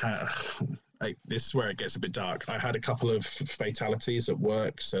this is where it gets a bit dark. I had a couple of fatalities at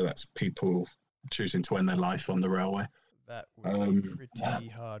work, so that's people choosing to end their life on the railway. That would be pretty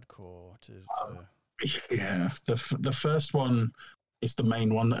hardcore to. Yeah, the first one is the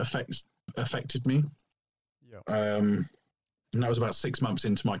main one that affected me. Yeah. And that was about 6 months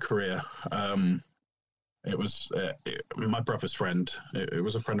into my career. It was my brother's friend. It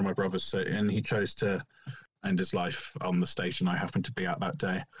was a friend of my brother's, and he chose to end his life on the station I happened to be at that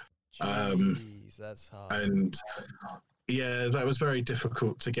day. Jeez, that's hard. And yeah, that was very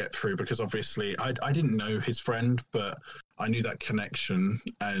difficult to get through, because obviously I didn't know his friend, but I knew that connection,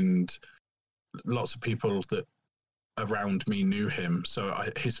 and lots of people that around me knew him. So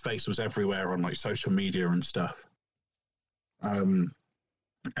his face was everywhere on like social media and stuff. And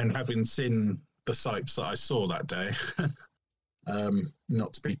having seen the sights that I saw that day,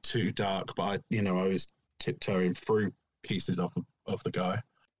 not to be too dark, but I was tiptoeing through pieces of the guy.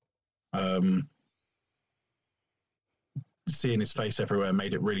 Seeing his face everywhere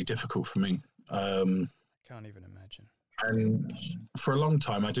made it really difficult for me. Can't even imagine. And for a long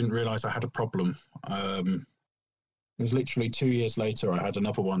time, I didn't realize I had a problem. It was literally 2 years later, I had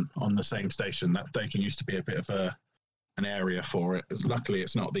another one on the same station. That station used to be a bit of an area for it. Luckily,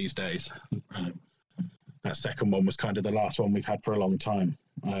 it's not these days. That second one was kind of the last one we've had for a long time.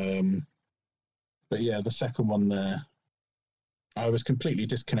 But yeah, the second one there, I was completely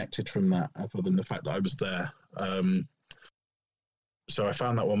disconnected from that, other than the fact that I was there. So I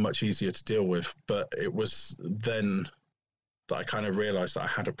found that one much easier to deal with. But it was then that I kind of realized that I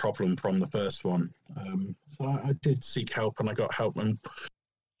had a problem from the first one. So I did seek help, and I got help. And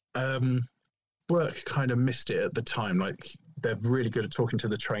work kind of missed it at the time. Like, they're really good at talking to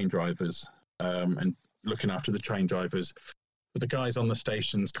the train drivers and looking after the train drivers. But the guys on the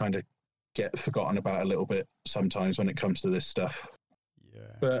stations kind of get forgotten about a little bit sometimes when it comes to this stuff.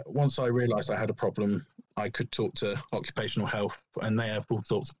 Yeah. But once I realized I had a problem, I could talk to occupational health, and they have all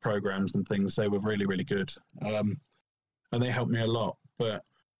sorts of programs and things. They were really, really good. And they helped me a lot. But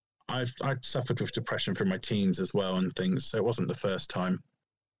I'd suffered with depression from my teens as well and things. So it wasn't the first time.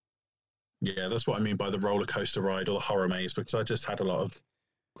 Yeah, that's what I mean by the roller coaster ride or the horror maze, because I just had a lot of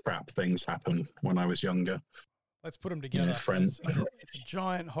crap things happen when I was younger. Let's put them together. Yeah, friends. It's a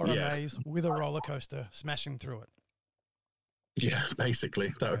giant horror maze with a roller coaster smashing through it. Yeah,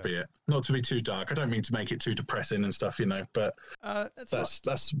 basically, that would be it. Not to be too dark. I don't mean to make it too depressing and stuff, but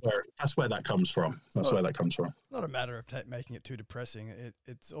that's where that comes from. That's where that comes from. It's not a matter of making it too depressing.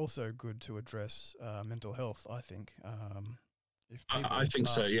 It's also good to address mental health, I think. If I think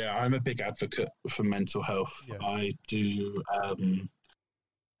so. ask- Yeah, I'm a big advocate for mental health. Yeah. I do.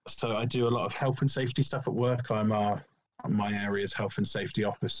 So I do a lot of health and safety stuff at work. My area's health and safety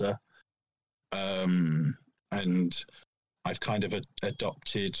officer, and I've kind of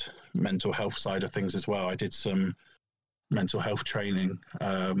adopted mental health side of things as well. I did some mental health training.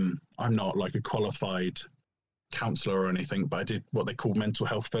 I'm not like a qualified counselor or anything, but I did what they call mental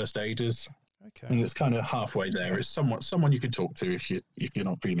health first aiders, and Okay. it's kind of halfway there. It's someone you can talk to if you're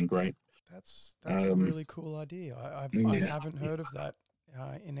not feeling great. That's a really cool idea. I Yeah. haven't heard of that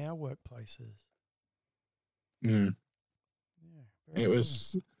in our workplaces. Mm. Yeah. Very It cool.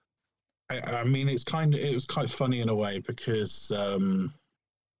 was. I mean, it was quite funny in a way because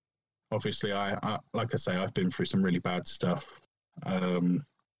obviously I like I say I've been through some really bad stuff.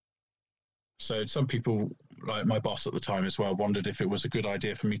 So some people, like my boss at the time as well, wondered if it was a good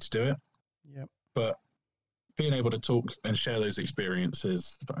idea for me to do it. Yep. But being able to talk and share those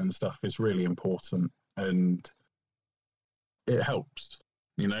experiences and stuff is really important, and it helps.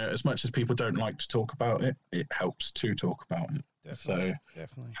 You know, as much as people don't like to talk about it, it helps to talk about it. Definitely. So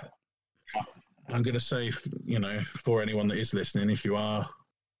Definitely. I'm going to say, you know, for anyone that is listening, if you are,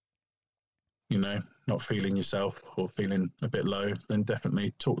 you know, not feeling yourself or feeling a bit low, then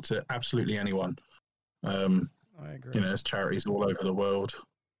definitely talk to absolutely anyone. I agree. You know, there's charities all over the world,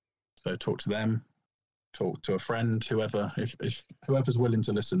 so talk to them, talk to a friend, whoever. If whoever's willing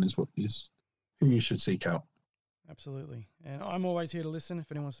to listen is who you should seek out. Absolutely. And I'm always here to listen.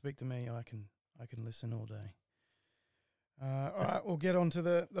 If anyone wants to speak to me, I can listen all day. All right, we'll get on to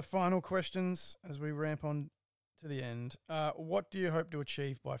the final questions as we ramp on to the end. What do you hope to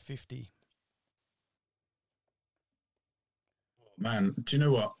achieve by 50? Man, do you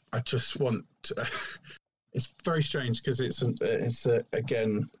know what? I just want. It's very strange because it's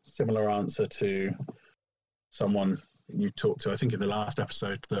again similar answer to someone you talked to. I think in the last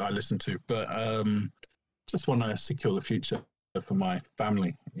episode that I listened to, but just want to secure the future for my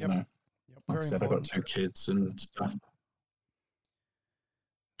family. You know, Yep, like I very said, I've got important. 2 kids and stuff.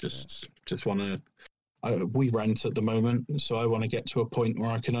 Just want to. We rent at the moment, so I want to get to a point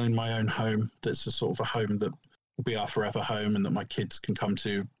where I can own my own home. That's a sort of a home that will be our forever home, and that my kids can come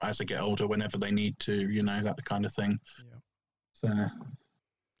to as they get older, whenever they need to. You know, that kind of thing. Yeah. So,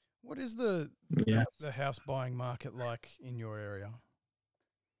 What is the yeah, house buying market like in your area?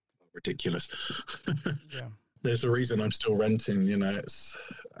 ridiculous. Yeah. There's a reason I'm still renting. You know, it's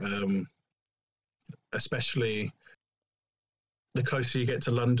especially the closer you get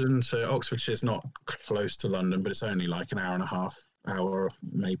to London. So Oxfordshire's not close to London, but it's only like an hour and a half, hour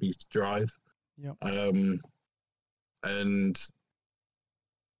maybe drive. Yep. And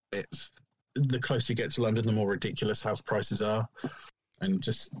it's the closer you get to London, the more ridiculous house prices are, and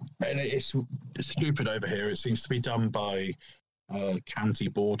it's stupid over here. It seems to be done by county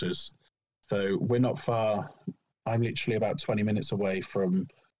borders. So we're not far. I'm literally about 20 minutes away from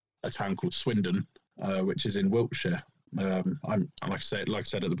a town called Swindon, which is in Wiltshire. I'm like I said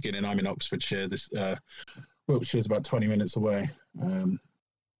at the beginning, I'm in Oxfordshire. This Wiltshire is about 20 minutes away, and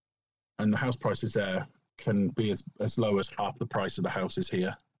the house prices there can be as low as half the price of the houses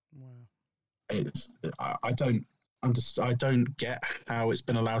here. Wow. I don't get how it's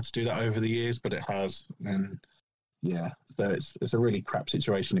been allowed to do that over the years, but it has. And yeah, so it's a really crap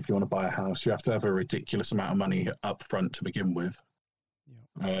situation. If you want to buy a house, you have to have a ridiculous amount of money up front to begin with.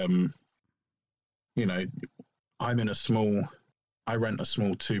 Yeah. You know, I rent a small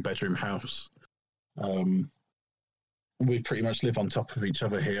 2-bedroom house. We pretty much live on top of each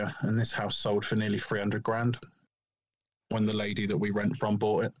other here, and this house sold for nearly 300 grand when the lady that we rent from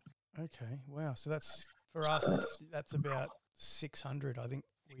bought it. Okay. Wow. So that's for us. That's about 600. I think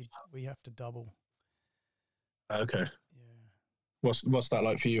we have to double. Okay. Yeah. What's that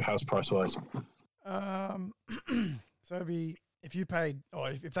like for you, house price wise? So it'd be if they paid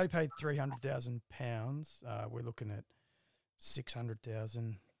 £300,000, we're looking at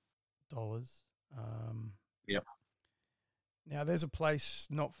 $600,000. Yep. Now there's a place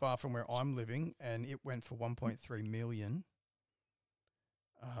not far from where I'm living, and it went for 1.3 million,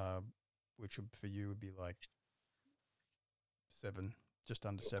 which for you would be like just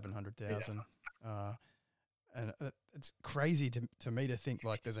under 700,000. And it's crazy to me to think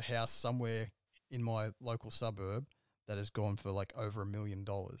like there's a house somewhere in my local suburb that has gone for like over $1 million.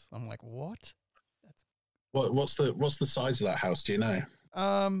 I'm like, what? What's the size of that house? Do you know?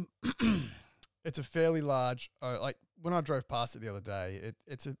 It's a fairly large. Like when I drove past it the other day,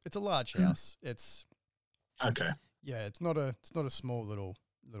 it's a large house. It's okay. Yeah, it's not a small little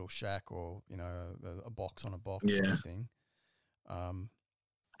shack or a box on a box Yeah. sort of thing.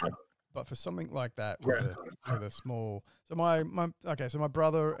 But for something like that with a small, so my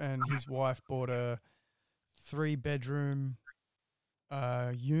brother and his wife bought a 3-bedroom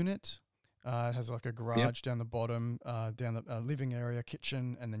unit. It has like a garage down the bottom, down the living area,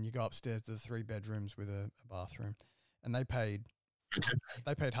 kitchen, and then you go upstairs to the 3 bedrooms with a bathroom. And they paid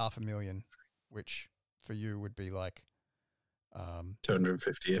 $500,000, which for you would be like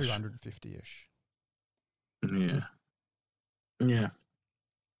 250-ish. 250-ish. Yeah. Yeah.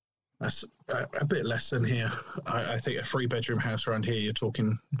 That's a bit less than here. I think a 3-bedroom house around here, you're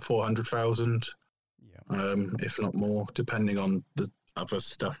talking 400,000. Yeah. If not more, depending on the other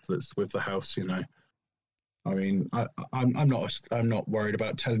stuff that's with the house. I mean, I'm not worried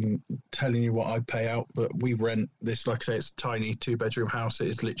about telling you what I pay out, but we rent this. Like I say, it's a tiny 2-bedroom house. It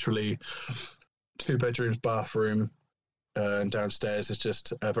is literally 2 bedrooms, bathroom, and downstairs is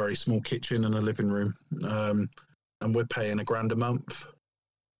just a very small kitchen and a living room. And we're paying $1,000 a month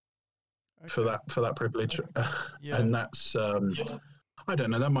for that privilege. Yeah. And that's I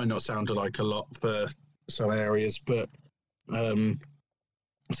don't know. That might not sound like a lot for some areas, but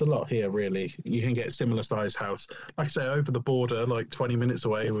it's a lot here, really. You can get a similar size house, like I say, over the border, like 20 minutes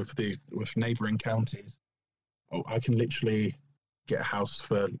away with neighbouring counties. Oh, I can literally get a house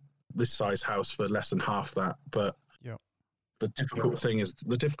for this size house for less than half that. But the difficult thing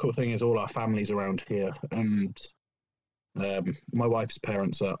is all our families around here, and my wife's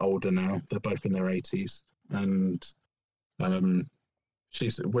parents are older now. They're both in their 80s, and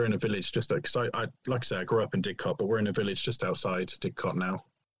we're in a village just because I like I say, I grew up in Didcot, but we're in a village just outside Didcot now.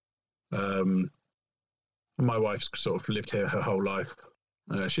 My wife's sort of lived here her whole life.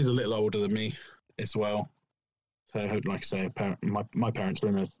 She's a little older than me as well. So, like I say, my parents are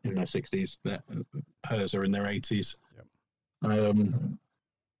in their 60s. Hers are in their 80s.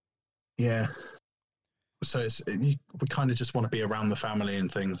 Yeah. So we kind of just want to be around the family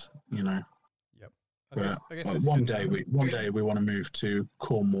and things. Yep. I guess one day we want to move to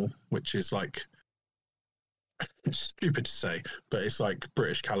Cornwall, which is like, it's stupid to say, but it's like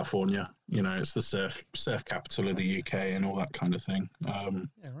British California. It's the surf capital of the UK and all that kind of thing. All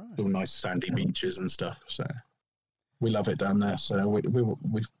nice sandy beaches and stuff. So we love it down there. So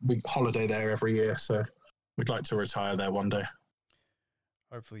we holiday there every year. So we'd like to retire there one day.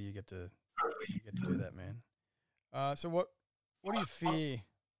 Hopefully you get to do that, man. So what do you fear?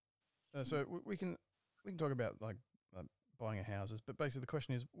 So we can talk about like buying a houses, but basically the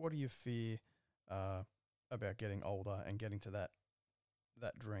question is, what do you fear about getting older and getting to that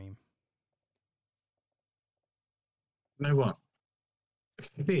dream? You know what?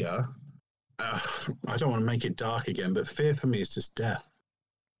 Fear. I don't want to make it dark again, but fear for me is just death.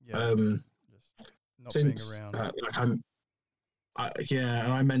 Yeah. Just not being around. And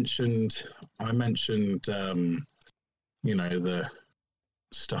I mentioned, the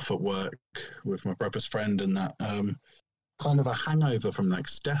stuff at work with my brother's friend, and that kind of a hangover from that.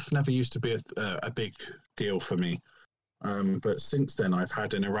 'Cause death never used to be a big deal for me, but since then I've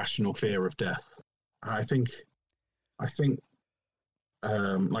had an irrational fear of death. I think,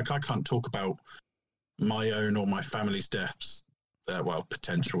 like I can't talk about my own or my family's deaths,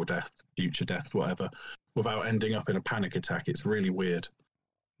 potential death, future death, whatever, without ending up in a panic attack. It's really weird.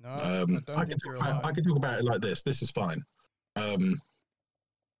 No, I don't think you're alone. I can talk about it like this. This is fine.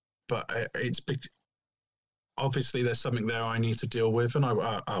 But it's big. Obviously, there's something there I need to deal with, and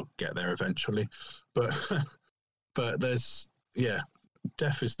I'll get there eventually. But there's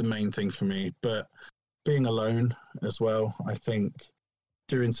death is the main thing for me. But being alone as well, I think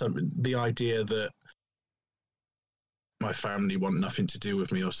doing something. The idea that my family want nothing to do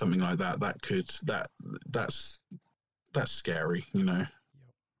with me or something like that. That's scary,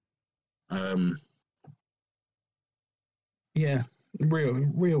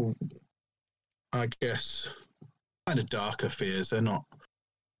 Real. I guess kind of darker fears. They're not,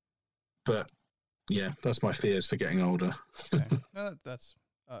 but that's my fears for getting older. Okay. No, that's.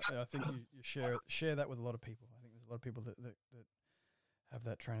 I think you share that with a lot of people. I think there's a lot of people that have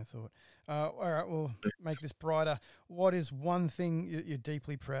that train of thought. All right, we'll make this brighter. What is one thing you're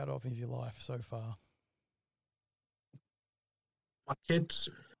deeply proud of in your life so far? My kids.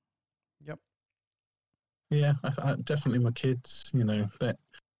 Yep. Yeah, I definitely my kids.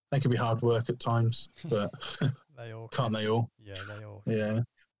 They can be hard work at times, but they all can't they all? Yeah, they all. Yeah.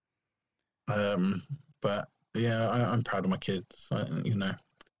 But yeah, I'm proud of my kids.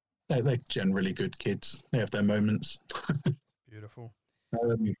 They're generally good kids. They have their moments. Beautiful.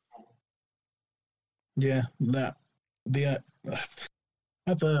 Yeah, that the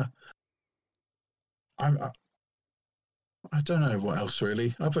other. I don't know what else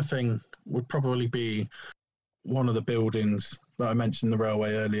really. Other thing would probably be one of the buildings that I mentioned the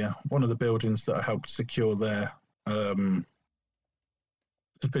railway earlier, one of the buildings that I helped secure there,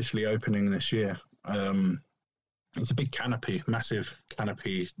 officially opening this year. It's a big canopy, massive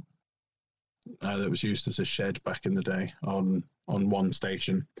canopy that was used as a shed back in the day on one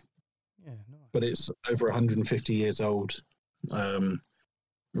station. Yeah, nice. But it's over 150 years old. It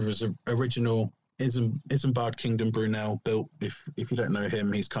was an original Isambard Kingdom Brunel built. If you don't know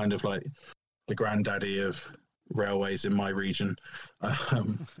him, he's kind of like the granddaddy of railways in my region.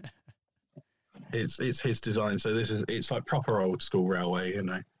 It's his design, so it's like proper old school railway, you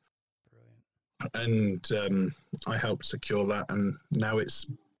know. Brilliant. And I helped secure that, and now it's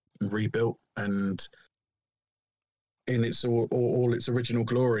rebuilt and in its all its original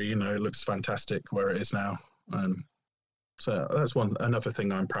glory. You know, it looks fantastic where it is now. So that's another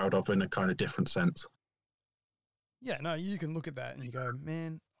thing I'm proud of in a kind of different sense. Yeah, no, you can look at that and you go,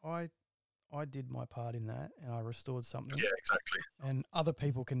 man, I did my part in that and I restored something. Yeah, exactly. And other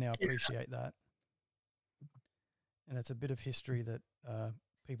people can now appreciate that. And it's a bit of history that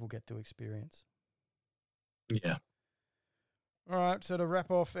people get to experience. Yeah. All right, so to wrap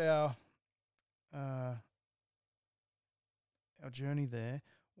off our journey there,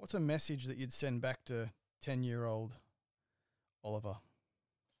 what's a message that you'd send back to 10-year-old Oliver?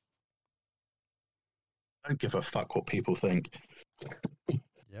 I don't give a fuck what people think.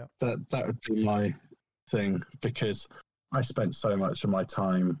 Yeah. That would be my thing, because I spent so much of my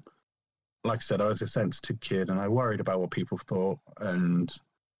time, like I said, I was a sensitive kid and I worried about what people thought, and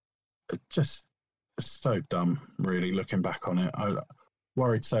it just so dumb, really, looking back on it. I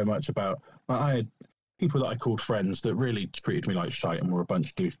worried so much about, I had people that I called friends that really treated me like shite and were a bunch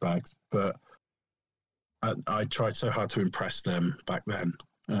of douchebags, but I tried so hard to impress them back then,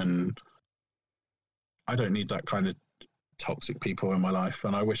 and I don't need that kind of toxic people in my life,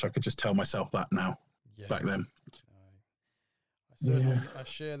 and I wish I could just tell myself that now, back then. I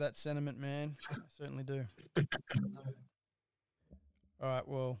share that sentiment, man. I certainly do. All right,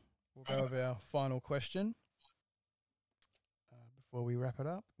 well, we'll go with our final question before we wrap it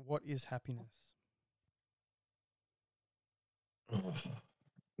up. What is happiness?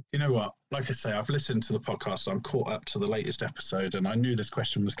 You know what? Like I say, I've listened to the podcast, so I'm caught up to the latest episode, and I knew this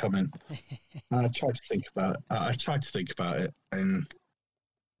question was coming. I tried to think about it. And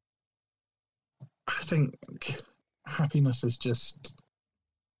I think happiness is just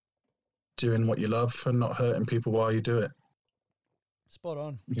doing what you love and not hurting people while you do it. Spot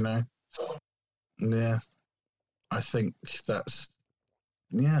on. You know? Yeah. I think that's,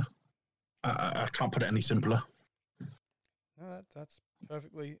 yeah. I can't put it any simpler. No, that's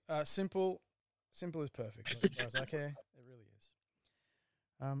perfectly simple. Simple is perfect as far as I care. It really is.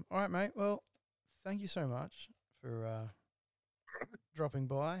 All right, mate. Well, thank you so much for dropping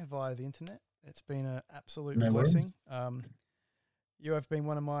by via the internet. It's been an absolute blessing. You have been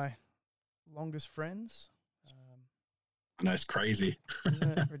one of my longest friends. I know, it's crazy.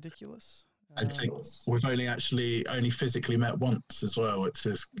 Isn't it ridiculous? I think we've only physically met once as well, which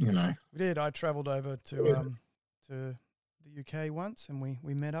is, you know. We did. I travelled over to the UK once, and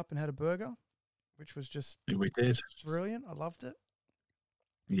we met up and had a burger, which was just brilliant. I loved it.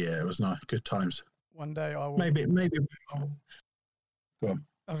 Yeah, it was nice. Good times. One day I will. Maybe. Go on.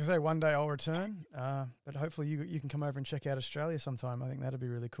 I was going to say one day I'll return, but hopefully you can come over and check out Australia sometime. I think that'd be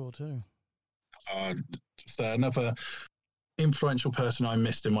really cool too. Just another influential person I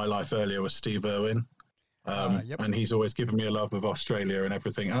missed in my life earlier was Steve Irwin. And he's always given me a love of Australia and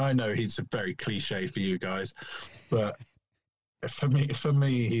everything. And I know he's a very cliche for you guys, but for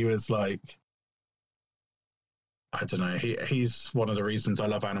me, he was like, I don't know. He's one of the reasons I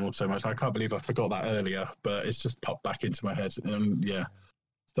love animals so much. I can't believe I forgot that earlier, but it's just popped back into my head. And yeah,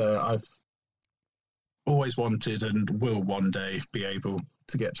 so I've always wanted and will one day be able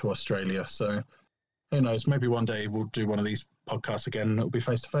to get to Australia. So who knows? Maybe one day we'll do one of these podcasts again and it'll be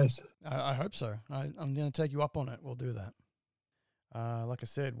face to face. I hope so. I'm going to take you up on it. We'll do that. Like I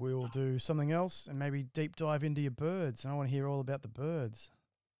said, we will do something else and maybe deep dive into your birds. I want to hear all about the birds.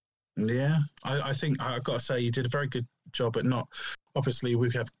 Yeah, I think I've got to say you did a very good job at not. Obviously,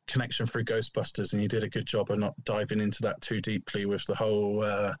 we have connection through Ghostbusters, and you did a good job of not diving into that too deeply with the whole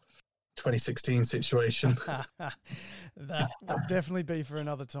 2016 situation. That will definitely be for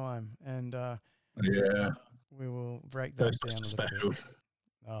another time, and yeah, we will break that down a little bit.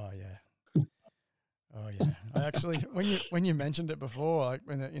 Oh yeah. I actually, when you mentioned it before, like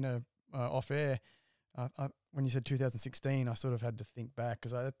when off air. When you said 2016, I sort of had to think back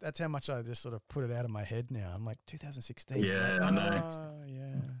because that's how much I just sort of put it out of my head now. I'm like, 2016. Yeah, I know.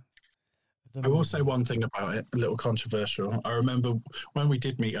 Yeah. I will say one thing about it, a little controversial. I remember when we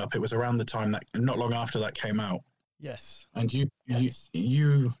did meet up, it was around the time that, not long after that came out. Yes. And you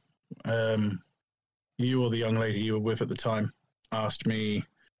or the young lady you were with at the time asked me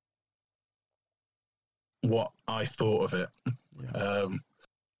what I thought of it. Yeah.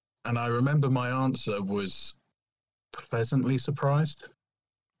 And I remember my answer was pleasantly surprised,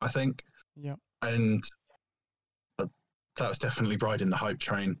 I think. Yeah. And that was definitely riding the hype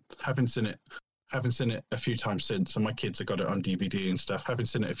train. Having seen it a few times since, and my kids have got it on DVD and stuff. Having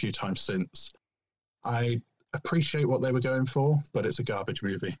seen it a few times since, I appreciate what they were going for, but it's a garbage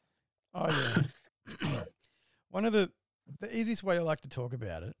movie. Oh yeah. One of the easiest way I like to talk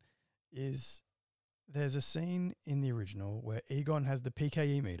about it is there's a scene in the original where Egon has the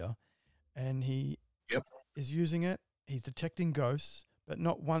PKE meter and he is using it. He's detecting ghosts, but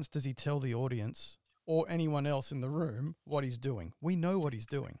not once does he tell the audience or anyone else in the room what he's doing. We know what he's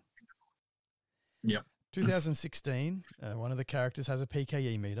doing. Yep. 2016, one of the characters has a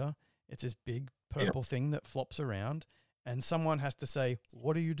PKE meter. It's this big purple thing that flops around, and someone has to say,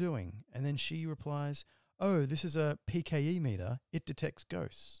 "What are you doing?" And then she replies, "Oh, this is a PKE meter. It detects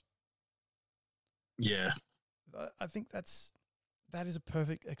ghosts." Yeah. I think that is a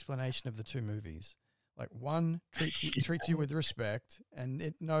perfect explanation of the two movies. Like, one treats you with respect, and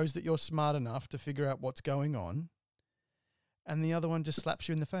it knows that you're smart enough to figure out what's going on, and the other one just slaps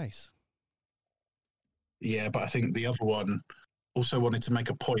you in the face. Yeah, but I think the other one also wanted to make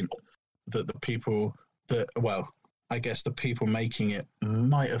a point that the people I guess the people making it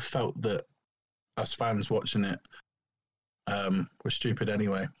might have felt that us fans watching it were stupid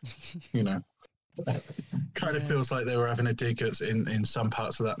anyway. You know, kind of feels like they were having a dig at in some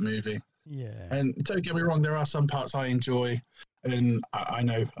parts of that movie. Yeah. And don't get me wrong, there are some parts I enjoy, and I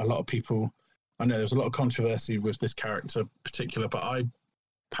know a lot of people. I know there's a lot of controversy with this character in particular, but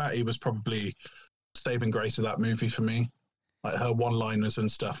Patty was probably saving grace of that movie for me. Like, her one-liners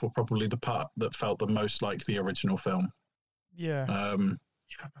and stuff were probably the part that felt the most like the original film. Yeah.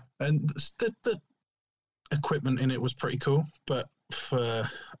 And the equipment in it was pretty cool, but for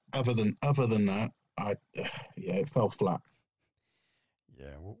other than that, it fell flat.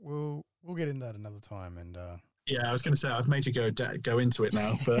 Yeah, we'll get into that another time. And yeah, I was going to say I've made you go into it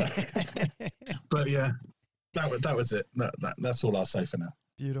now, but but yeah, that was it. That's all I'll say for now.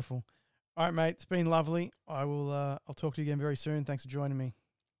 Beautiful. All right, mate. It's been lovely. I'll talk to you again very soon. Thanks for joining me.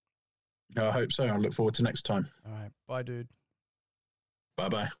 I hope so. I look forward to next time. All right. Bye, dude.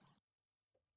 Bye-bye.